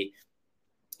would be,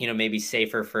 maybe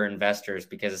safer for investors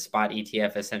because a spot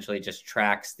ETF essentially just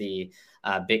tracks the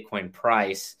Bitcoin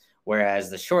price,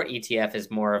 whereas the short ETF is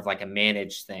more of like a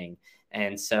managed thing.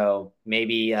 And so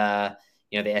maybe,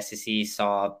 the SEC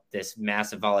saw this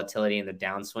massive volatility in the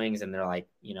downswings and they're like,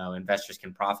 investors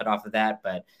can profit off of that.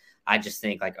 But I just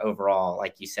think like overall,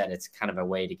 like you said, it's kind of a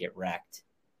way to get wrecked.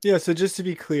 Yeah, so just to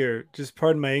be clear, just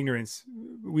pardon my ignorance,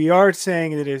 we are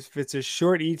saying that if it's a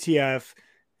short ETF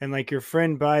and like your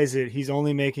friend buys it, he's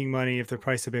only making money if the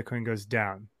price of Bitcoin goes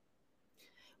down.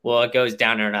 Well, it goes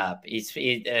down and up. It's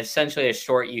essentially a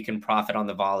short. You can profit on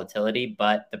the volatility,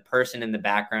 but the person in the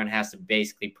background has to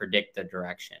basically predict the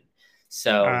direction.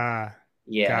 So, Ah,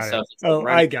 yeah. got So it. if it's like Oh, I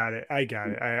running, got it. I got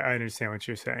it. I understand what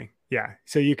you're saying. Yeah.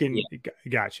 So you yeah. can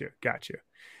got you. Got you.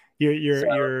 You're you're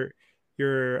So you're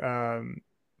you're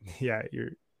yeah,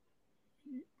 you're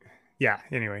yeah,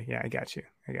 anyway, yeah, I got you.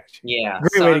 I got yeah. you.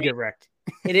 Great So way I to mean, get wrecked.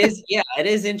 it is, yeah, it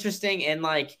is interesting. And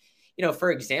like,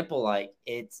 for example, like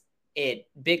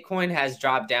Bitcoin has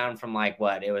dropped down from like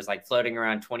what it was like floating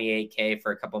around 28K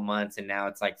for a couple months, and now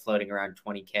it's like floating around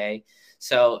 20K.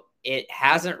 So it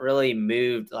hasn't really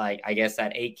moved like I guess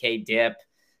that 8K dip,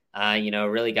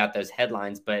 really got those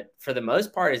headlines. But for the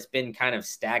most part, it's been kind of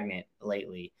stagnant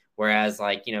lately. Whereas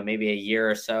like, maybe a year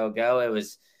or so ago, it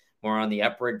was more on the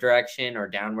upward direction or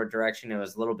downward direction. It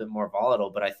was a little bit more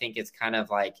volatile, but I think it's kind of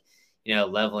like,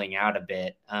 leveling out a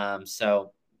bit.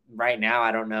 So right now,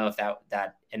 I don't know if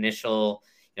that initial,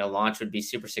 launch would be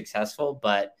super successful,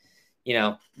 but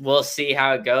we'll see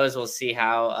how it goes. We'll see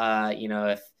how,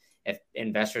 if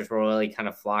investors will really kind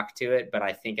of flock to it. But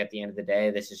I think at the end of the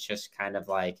day, this is just kind of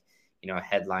like, a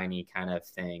headliney kind of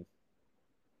thing.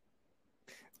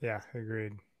 Yeah,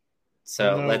 agreed.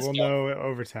 So let's We'll go. know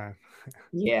over time.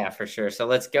 Yeah, for sure. So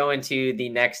let's go into the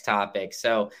next topic.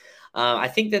 So I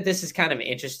think that this is kind of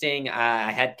interesting.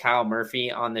 I had Kyle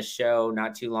Murphy on the show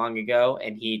not too long ago,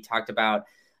 and he talked about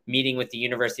meeting with the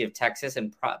University of Texas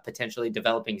and potentially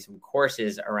developing some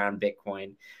courses around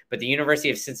Bitcoin. But the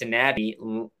University of Cincinnati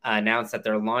announced that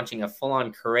they're launching a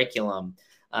full-on curriculum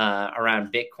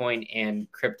around Bitcoin and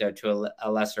crypto to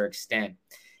a lesser extent.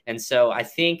 And so I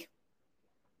think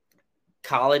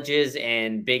colleges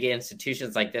and big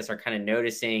institutions like this are kind of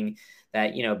noticing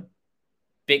that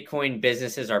Bitcoin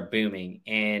businesses are booming,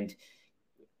 and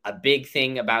a big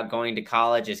thing about going to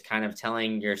college is kind of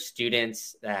telling your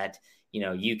students that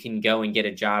you can go and get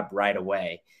a job right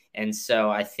away. And so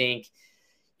I think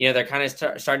they're kind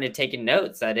of starting to take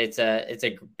notes that it's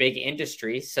a big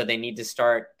industry, so they need to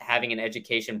start having an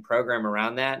education program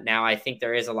around that. Now I think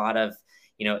there is a lot of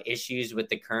issues with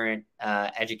the current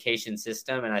education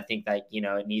system, and I think that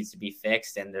it needs to be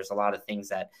fixed, and there's a lot of things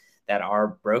that are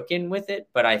broken with it.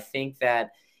 But I think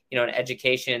that an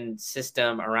education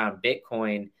system around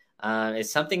Bitcoin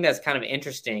is something that's kind of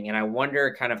interesting, and I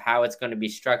wonder kind of how it's going to be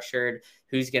structured,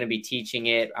 who's going to be teaching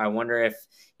it. I wonder if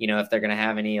they're going to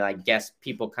have any like guest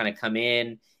people kind of come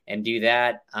in and do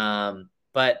that.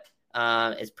 But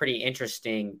it's pretty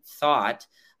interesting thought.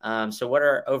 So what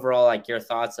are overall like your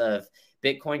thoughts of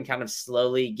Bitcoin kind of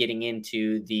slowly getting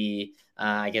into the,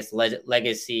 I guess,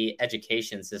 legacy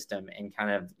education system and kind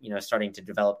of, starting to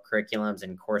develop curriculums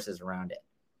and courses around it?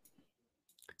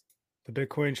 The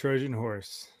Bitcoin Trojan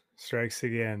horse strikes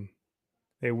again.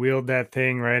 They wheeled that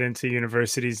thing right into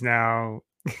universities now,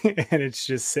 and it's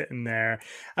just sitting there.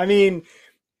 I mean,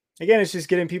 again, it's just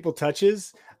getting people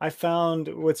touches. I found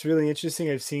what's really interesting.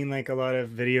 I've seen like a lot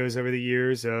of videos over the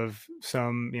years of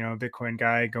some, Bitcoin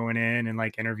guy going in and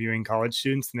like interviewing college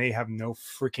students, and they have no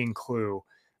freaking clue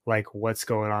like what's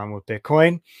going on with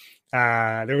Bitcoin.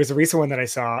 There was a recent one that I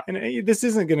saw, and this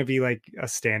isn't going to be like a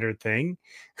standard thing,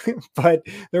 but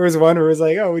there was one where it was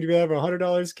like, "Oh, would you have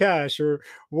 $100 cash or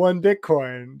one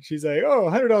Bitcoin?" She's like, "Oh,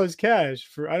 $100 cash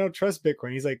for I don't trust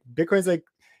Bitcoin." He's like, "Bitcoin's like,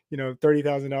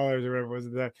 $30,000 or whatever was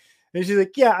that." And she's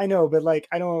like, "Yeah, I know, but like,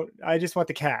 I just want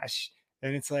the cash."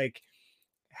 And it's like,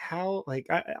 how, like,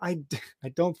 I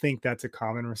don't think that's a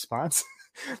common response.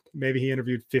 Maybe he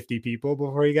interviewed 50 people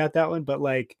before he got that one, but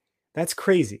like, that's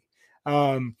crazy.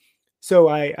 Um, so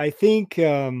I think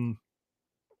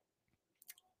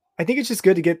it's just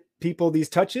good to get people these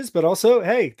touches, but also,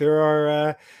 hey, there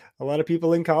are a lot of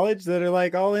people in college that are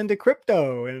like all into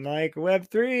crypto and like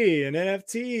Web3 and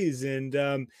NFTs.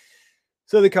 And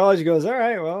so the college goes, all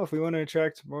right, well, if we want to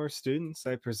attract more students,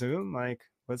 I presume, like,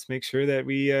 let's make sure that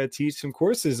we teach some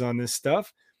courses on this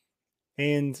stuff.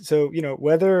 And so,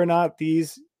 whether or not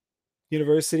these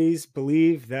universities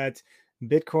believe that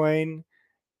Bitcoin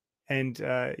and,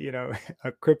 a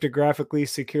cryptographically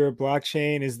secure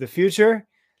blockchain is the future,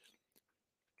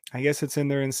 I guess it's in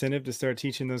their incentive to start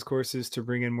teaching those courses to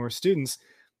bring in more students.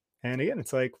 And again,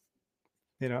 it's like,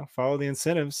 follow the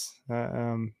incentives.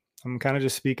 I'm kind of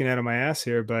just speaking out of my ass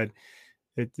here, but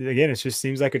it just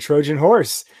seems like a Trojan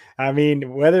horse. I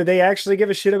mean, whether they actually give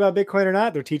a shit about Bitcoin or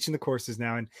not, they're teaching the courses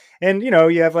now. And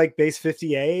you have like Base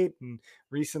 58, and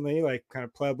recently like kind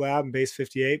of Pleb Lab and Base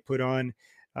 58 put on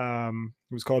it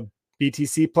was called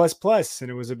BTC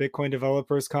and it was a Bitcoin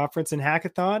developers conference and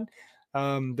hackathon.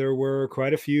 There were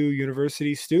quite a few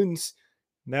university students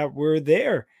that were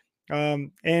there.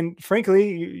 And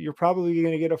frankly, you're probably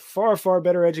going to get a far, far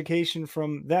better education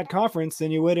from that conference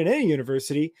than you would at any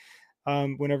university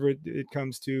whenever it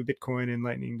comes to Bitcoin and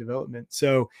Lightning development.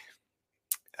 So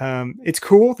it's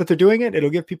cool that they're doing it.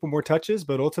 It'll give people more touches,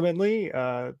 but ultimately,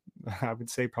 I would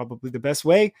say probably the best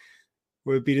way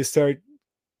would be to start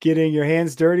getting your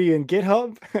hands dirty in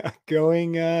GitHub,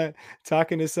 going,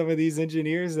 talking to some of these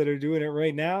engineers that are doing it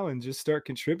right now and just start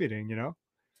contributing.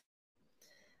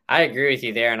 I agree with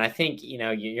you there. And I think,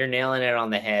 you're nailing it on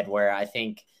the head where I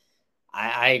think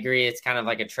I agree. It's kind of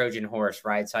like a Trojan horse,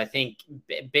 right? So I think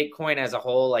Bitcoin as a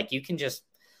whole, like you can just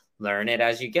learn it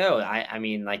as you go. I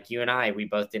mean, like you and I, we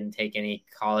both didn't take any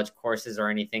college courses or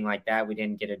anything like that. We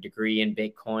didn't get a degree in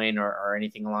Bitcoin or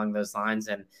anything along those lines.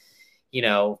 And,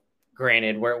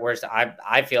 granted,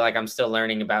 I feel like I'm still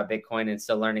learning about Bitcoin and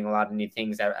still learning a lot of new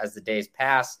things as the days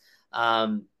pass.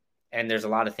 And there's a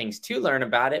lot of things to learn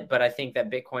about it, but I think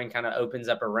that Bitcoin kind of opens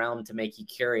up a realm to make you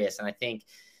curious. And I think,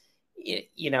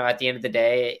 at the end of the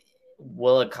day,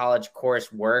 will a college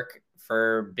course work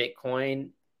for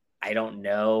Bitcoin? I don't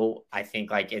know. I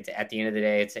think like it's at the end of the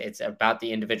day, it's about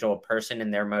the individual person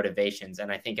and their motivations.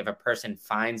 And I think if a person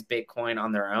finds Bitcoin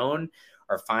on their own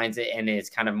or finds it and is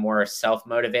kind of more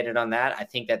self-motivated on that, I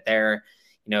think that they're,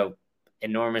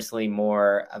 enormously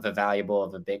more of a valuable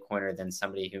of a Bitcoiner than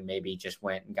somebody who maybe just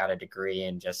went and got a degree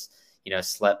and just,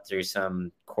 slept through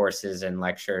some courses and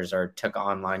lectures or took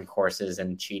online courses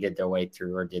and cheated their way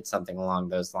through or did something along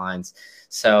those lines.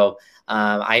 So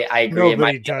I agree.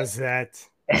 Nobody does that.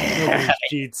 Nobody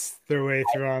cheats their way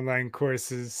through online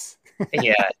courses.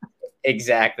 Yeah,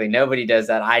 exactly. Nobody does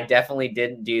that. I definitely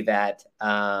didn't do that.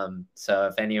 So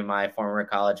if any of my former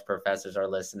college professors are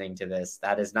listening to this,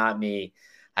 that is not me.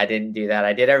 I didn't do that.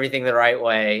 I did everything the right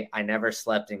way. I never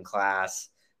slept in class.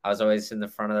 I was always in the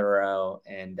front of the row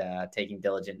and taking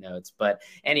diligent notes. But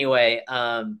anyway,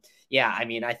 yeah, I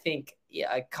mean, I think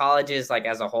colleges like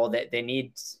as a whole, they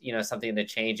need, something to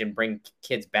change and bring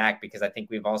kids back, because I think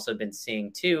we've also been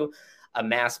seeing too a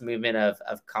mass movement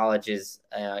of colleges.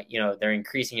 They're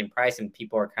increasing in price and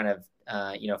people are kind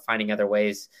of, finding other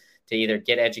ways to either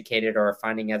get educated or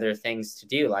finding other things to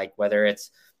do, like whether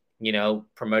it's,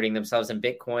 promoting themselves in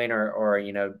Bitcoin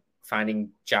or finding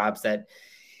jobs that,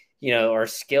 or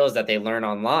skills that they learn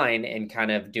online and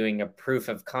kind of doing a proof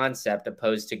of concept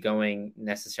opposed to going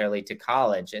necessarily to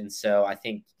college. And so I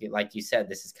think, like you said,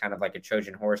 this is kind of like a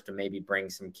Trojan horse to maybe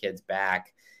bring some kids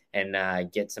back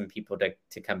and get some people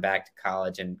to come back to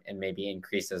college and maybe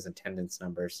increase those attendance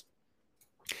numbers.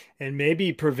 And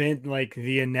maybe prevent like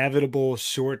the inevitable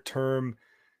short-term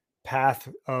path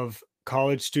of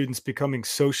college students becoming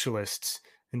socialists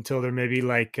until they're maybe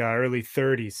like early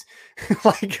 30s.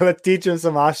 Like let's teach them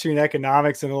some Austrian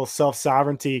economics and a little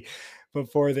self-sovereignty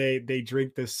before they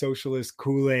drink the socialist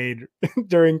Kool-Aid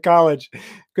during college.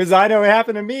 Because I know it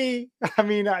happened to me. I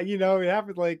mean, it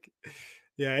happened like,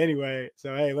 yeah, anyway.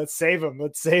 So hey, let's save them.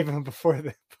 Let's save them before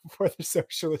the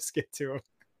socialists get to them.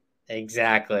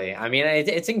 Exactly. I mean,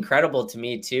 it's incredible to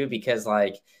me too, because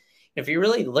like, if you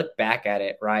really look back at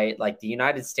it, right, like the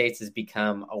United States has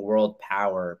become a world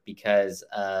power because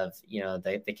of,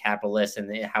 the capitalists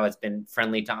and how it's been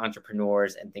friendly to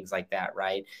entrepreneurs and things like that,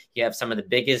 right? You have some of the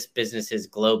biggest businesses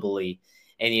globally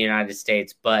in the United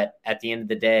States, but at the end of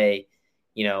the day,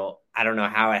 I don't know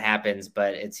how it happens,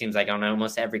 but it seems like on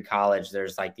almost every college,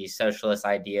 there's like these socialist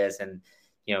ideas and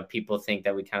people think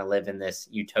that we kind of live in this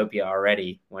utopia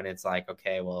already when it's like,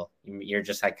 okay, well, you're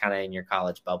just like kind of in your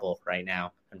college bubble right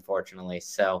now, unfortunately.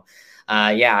 So,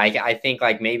 yeah, I think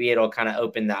like maybe it'll kind of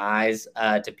open the eyes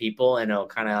to people and it'll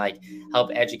kind of like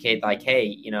help educate like,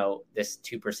 hey, this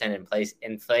 2%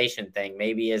 inflation thing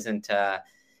maybe isn't,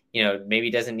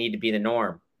 maybe doesn't need to be the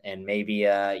norm. And maybe,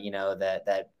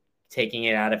 that taking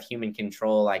it out of human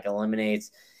control, like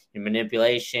eliminates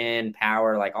manipulation,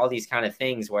 power, like all these kind of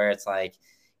things where it's like,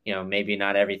 maybe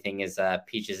not everything is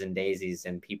peaches and daisies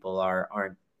and people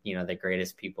aren't, the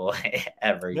greatest people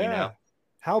ever, Yeah.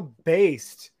 how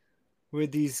based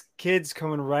would these kids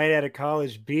coming right out of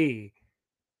college be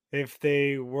if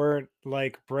they weren't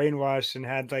like brainwashed and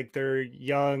had like their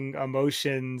young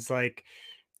emotions like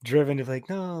driven to like,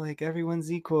 no, like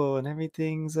everyone's equal and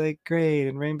everything's like great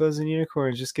and rainbows and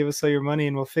unicorns, just give us all your money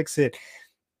and we'll fix it.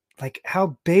 Like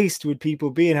how based would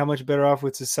people be and how much better off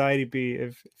would society be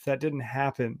if that didn't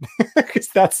happen? Because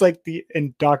that's like the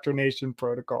indoctrination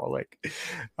protocol like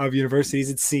of universities,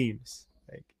 it seems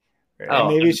like. And Oh,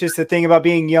 maybe it's just the thing about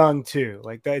being young too,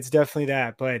 like that, it's definitely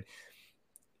that. But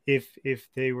if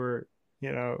they were,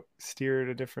 steered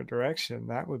a different direction,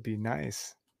 that would be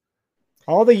nice.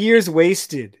 All the years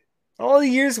wasted. All the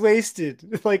years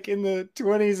wasted, like in the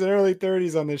 20s and early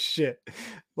 30s on this shit.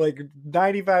 Like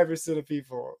 95% of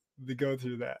people that go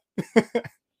through that.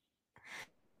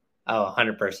 Oh,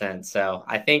 100%. So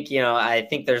I think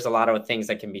there's a lot of things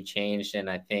that can be changed. And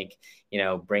I think,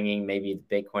 bringing maybe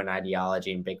the Bitcoin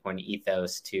ideology and Bitcoin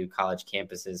ethos to college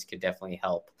campuses could definitely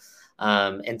help.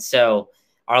 And so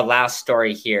our last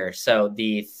story here. So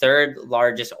the third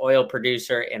largest oil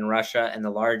producer in Russia and the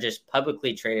largest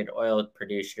publicly traded oil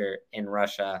producer in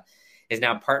Russia is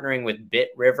now partnering with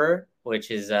Bit River,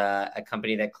 which is a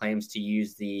company that claims to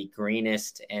use the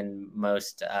greenest and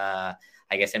most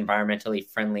I guess, environmentally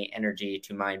friendly energy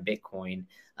to mine Bitcoin.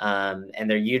 And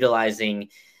they're utilizing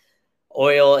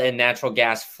oil and natural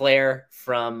gas flare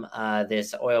from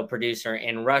this oil producer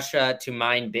in Russia to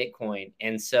mine Bitcoin.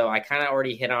 And so I kind of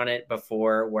already hit on it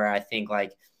before, where I think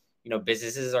like,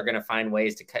 businesses are going to find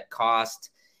ways to cut costs.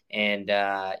 And,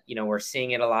 we're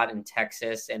seeing it a lot in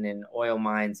Texas and in oil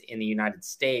mines in the United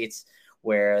States,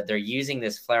 where they're using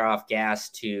this flare off gas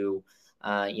to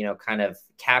kind of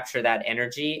capture that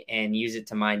energy and use it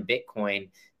to mine Bitcoin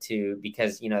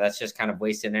because, that's just kind of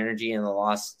wasted energy and the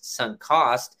lost sunk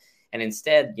cost. And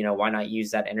instead, why not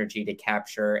use that energy to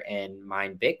capture and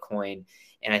mine Bitcoin?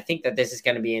 And I think that this is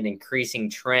going to be an increasing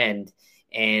trend.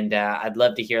 And I'd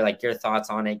love to hear like your thoughts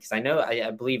on it, because I know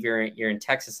I believe you're in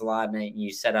Texas a lot, and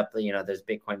you set up those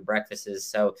Bitcoin breakfasts,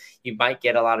 so you might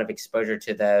get a lot of exposure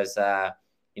to those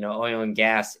oil and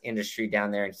gas industry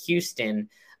down there in Houston.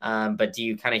 But do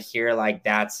you kind of hear like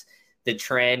that's the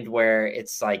trend where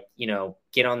it's like,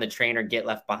 get on the train or get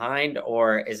left behind?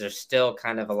 Or is there still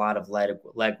kind of a lot of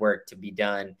legwork to be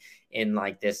done in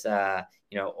like this,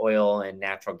 oil and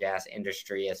natural gas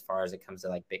industry as far as it comes to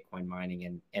like Bitcoin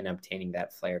mining and obtaining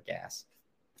that flare gas?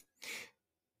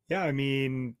 Yeah, I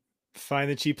mean, find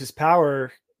the cheapest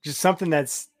power. Just something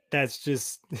that's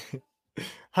just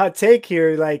hot take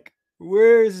here. Like,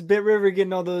 where's Bit River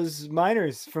getting all those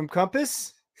miners from?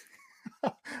 Compass?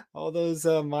 All those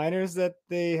miners that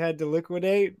they had to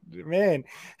liquidate, man.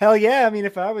 Hell yeah. I mean,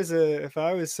 if I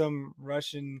was some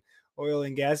Russian oil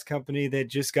and gas company that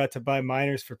just got to buy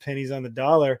miners for pennies on the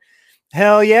dollar,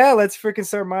 hell yeah, let's freaking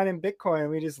start mining Bitcoin.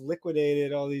 We just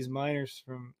liquidated all these miners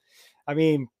from, I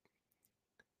mean,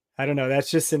 I don't know, that's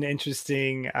just an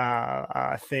interesting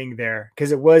thing there,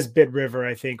 because it was Bit River,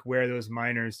 I think, where those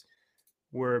miners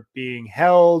were being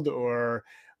held, or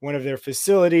one of their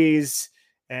facilities,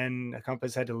 and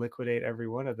Compass had to liquidate every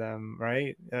one of them,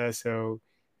 right? So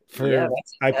Yeah, for, I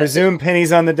that's a presume,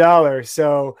 pennies on the dollar.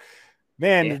 So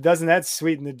yeah. man, doesn't that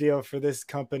sweeten the deal for this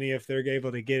company if they're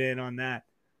able to get in on that?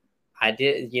 I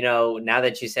did, now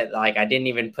that you said, like, I didn't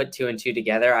even put two and two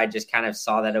together. I just kind of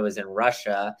saw that it was in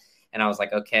Russia, and I was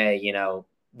like, okay,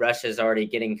 Russia's already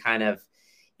getting kind of,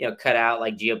 cut out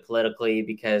like geopolitically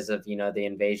because of, the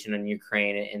invasion in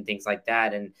Ukraine and things like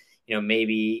that. And,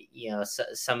 maybe,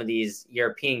 some of these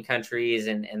European countries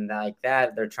and like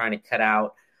that, they're trying to cut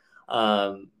out,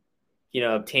 um,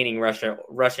 obtaining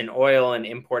Russian oil and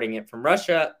importing it from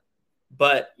Russia.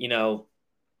 But,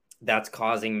 that's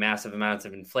causing massive amounts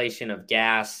of inflation of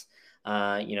gas,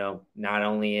 not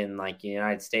only in like the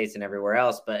United States and everywhere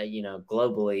else, but,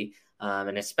 globally.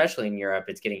 And especially in Europe,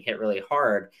 it's getting hit really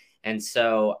hard. And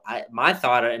so my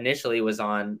thought initially was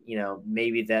on,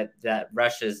 maybe that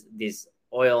Russia's, these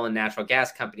oil and natural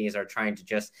gas companies are trying to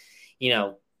just, you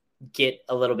know, get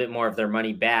a little bit more of their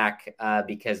money back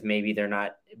because maybe they're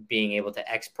not being able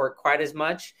to export quite as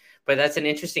much. But that's an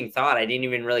interesting thought. I didn't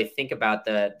even really think about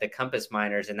the Compass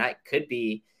miners, and that could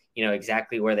be,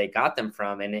 exactly where they got them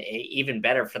from, and even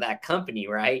better for that company,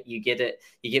 right? You get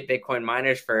Bitcoin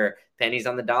miners for pennies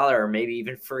on the dollar, or maybe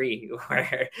even free,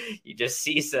 where you just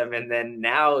seize them, and then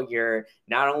now you're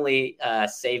not only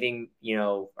saving,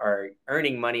 or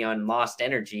earning money on lost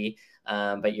energy,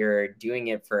 but you're doing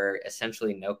it for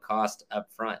essentially no cost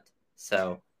up front.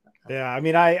 So, Yeah, I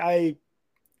mean, I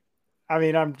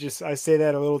mean, I say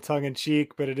that a little tongue in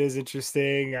cheek, but it is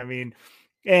interesting. I mean,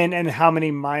 and how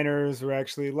many miners were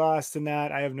actually lost in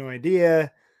that? I have no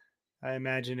idea. I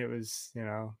imagine it was,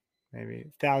 maybe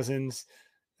thousands.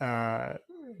 Uh,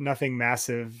 Nothing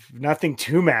massive, nothing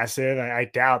too massive. I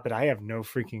doubt, but I have no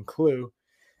freaking clue.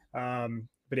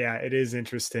 But yeah, it is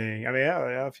interesting. I mean,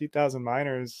 yeah, a few thousand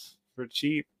miners for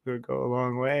cheap would go a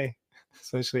long way,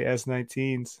 especially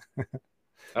S19s.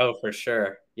 Oh, for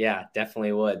sure. Yeah,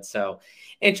 definitely would. So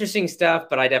interesting stuff,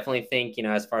 but I definitely think,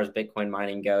 as far as Bitcoin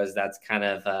mining goes, that's kind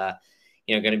of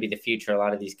going to be the future. A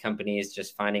lot of these companies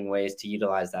just finding ways to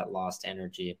utilize that lost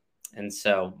energy. And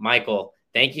so, Michael,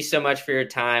 thank you so much for your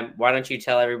time. Why don't you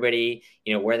tell everybody,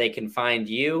 where they can find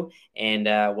you and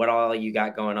what all you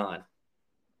got going on?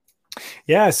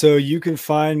 Yeah, so you can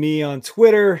find me on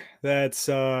Twitter. That's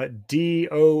DOOOWTA.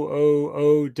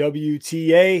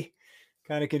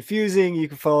 Kind of confusing. You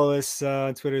can follow us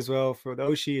on Twitter as well for the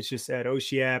Oshi. It's just at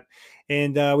Oshi app.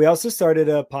 And we also started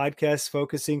a podcast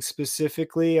focusing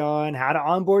specifically on how to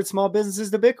onboard small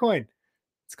businesses to Bitcoin.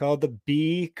 It's called the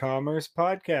B Commerce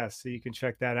Podcast. So you can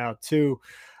check that out too.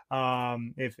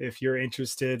 If you're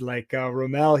interested, like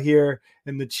Romel here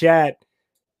in the chat,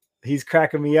 he's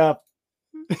cracking me up.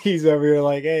 He's over here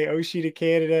like, hey, Oshi to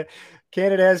Canada.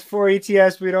 Canada has 4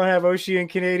 ETFs. We don't have Oshi in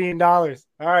Canadian dollars.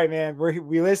 All right, man. We're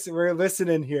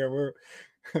listening here.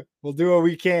 We'll do what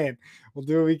we can. We'll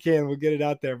do what we can. We'll get it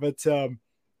out there. But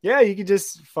yeah, you can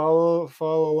just follow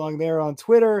along there on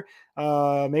Twitter.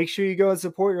 Make sure you go and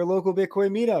support your local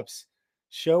Bitcoin meetups.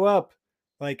 Show up.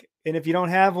 And if you don't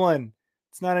have one,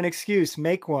 it's not an excuse.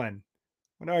 Make one.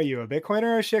 What are you, a Bitcoiner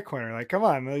or a shitcoiner? Like, come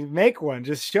on, make one.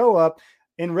 Just show up.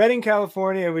 In Redding,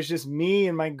 California, it was just me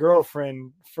and my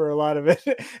girlfriend for a lot of it.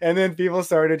 And then people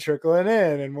started trickling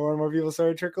in, and more people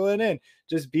started trickling in.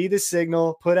 Just be the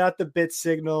signal, put out the bit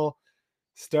signal,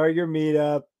 start your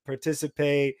meetup,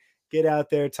 participate, get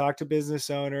out there, talk to business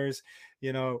owners.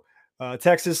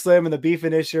 Texas Slim and the Beef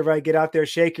Initiative, right? Get out there,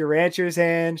 shake your rancher's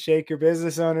hand, shake your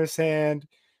business owner's hand.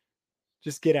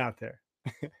 Just get out there.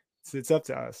 It's up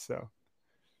to us. So.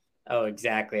 Oh,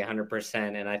 exactly,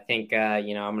 100%. And I think, I'm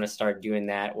going to start doing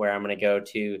that where I'm going to go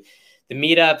to the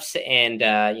meetups. And,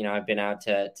 I've been out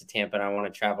to Tampa and I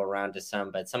want to travel around to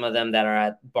some, but some of them that are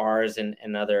at bars and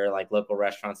other like local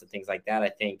restaurants and things like that, I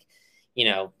think,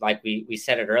 like we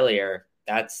said it earlier,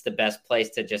 that's the best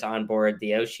place to just onboard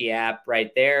the Oshi app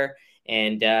right there.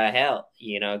 And hell,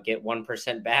 get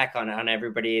 1% back on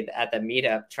everybody at the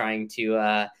meetup trying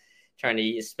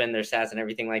to spend their sats and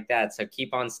everything like that. So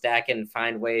keep on stacking,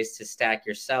 find ways to stack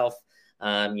yourself.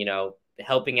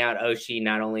 Helping out Oshi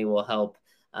not only will help,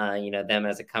 them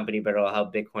as a company, but it'll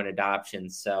help Bitcoin adoption.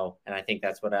 So, and I think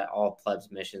that's what all Pleb's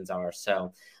missions are.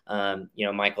 So,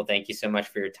 Michael, thank you so much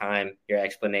for your time, your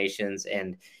explanations,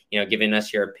 and, giving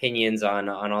us your opinions on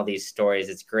all these stories.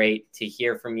 It's great to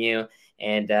hear from you.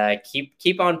 And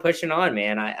keep on pushing on,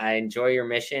 man. I enjoy your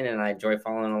mission and I enjoy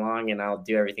following along, and I'll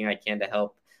do everything I can to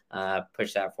help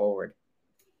push that forward.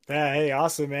 Yeah, hey,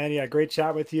 awesome, man. Yeah, great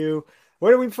chat with you.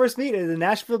 Where did we first meet? At the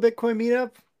Nashville Bitcoin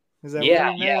meetup? Is that where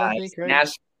Yeah, we met? I it's think, right?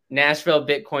 Nashville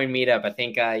Bitcoin meetup. I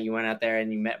think you went out there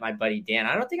and you met my buddy Dan.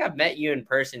 I don't think I've met you in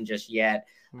person just yet.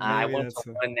 I Maybe went to that's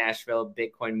a... one Nashville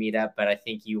Bitcoin meetup, but I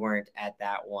think you weren't at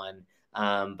that one.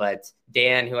 But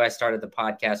Dan, who I started the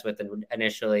podcast with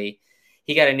initially,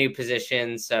 he got a new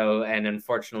position. So, and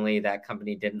unfortunately, that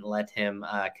company didn't let him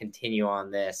continue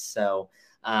on this. So,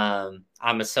 I'm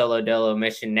a solo dolo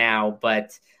mission now,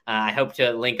 but I hope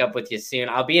to link up with you soon.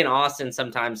 I'll be in Austin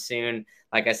sometime soon.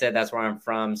 Like I said, that's where I'm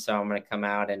from. So I'm going to come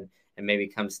out and maybe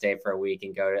come stay for a week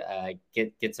and go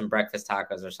get some breakfast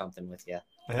tacos or something with you.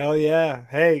 Hell yeah.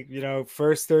 Hey,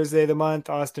 first Thursday of the month,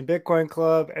 Austin Bitcoin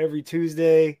Club, every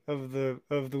Tuesday of the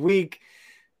week.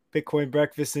 Bitcoin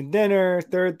breakfast and dinner,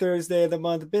 third Thursday of the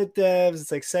month, Bit Devs.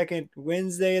 It's like second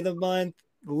Wednesday of the month,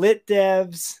 Lit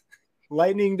Devs,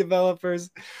 Lightning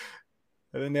developers.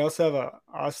 And then they also have a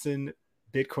Austin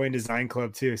Bitcoin Design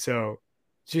Club too. So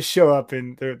just show up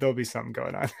and there'll be something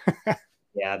going on.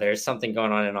 Yeah, there's something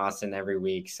going on in Austin every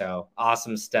week. So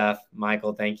awesome stuff.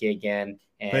 Michael, thank you again.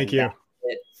 Thank And you. that's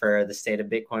it for the State of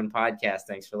Bitcoin podcast.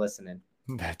 Thanks for listening.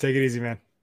 Take it easy, man.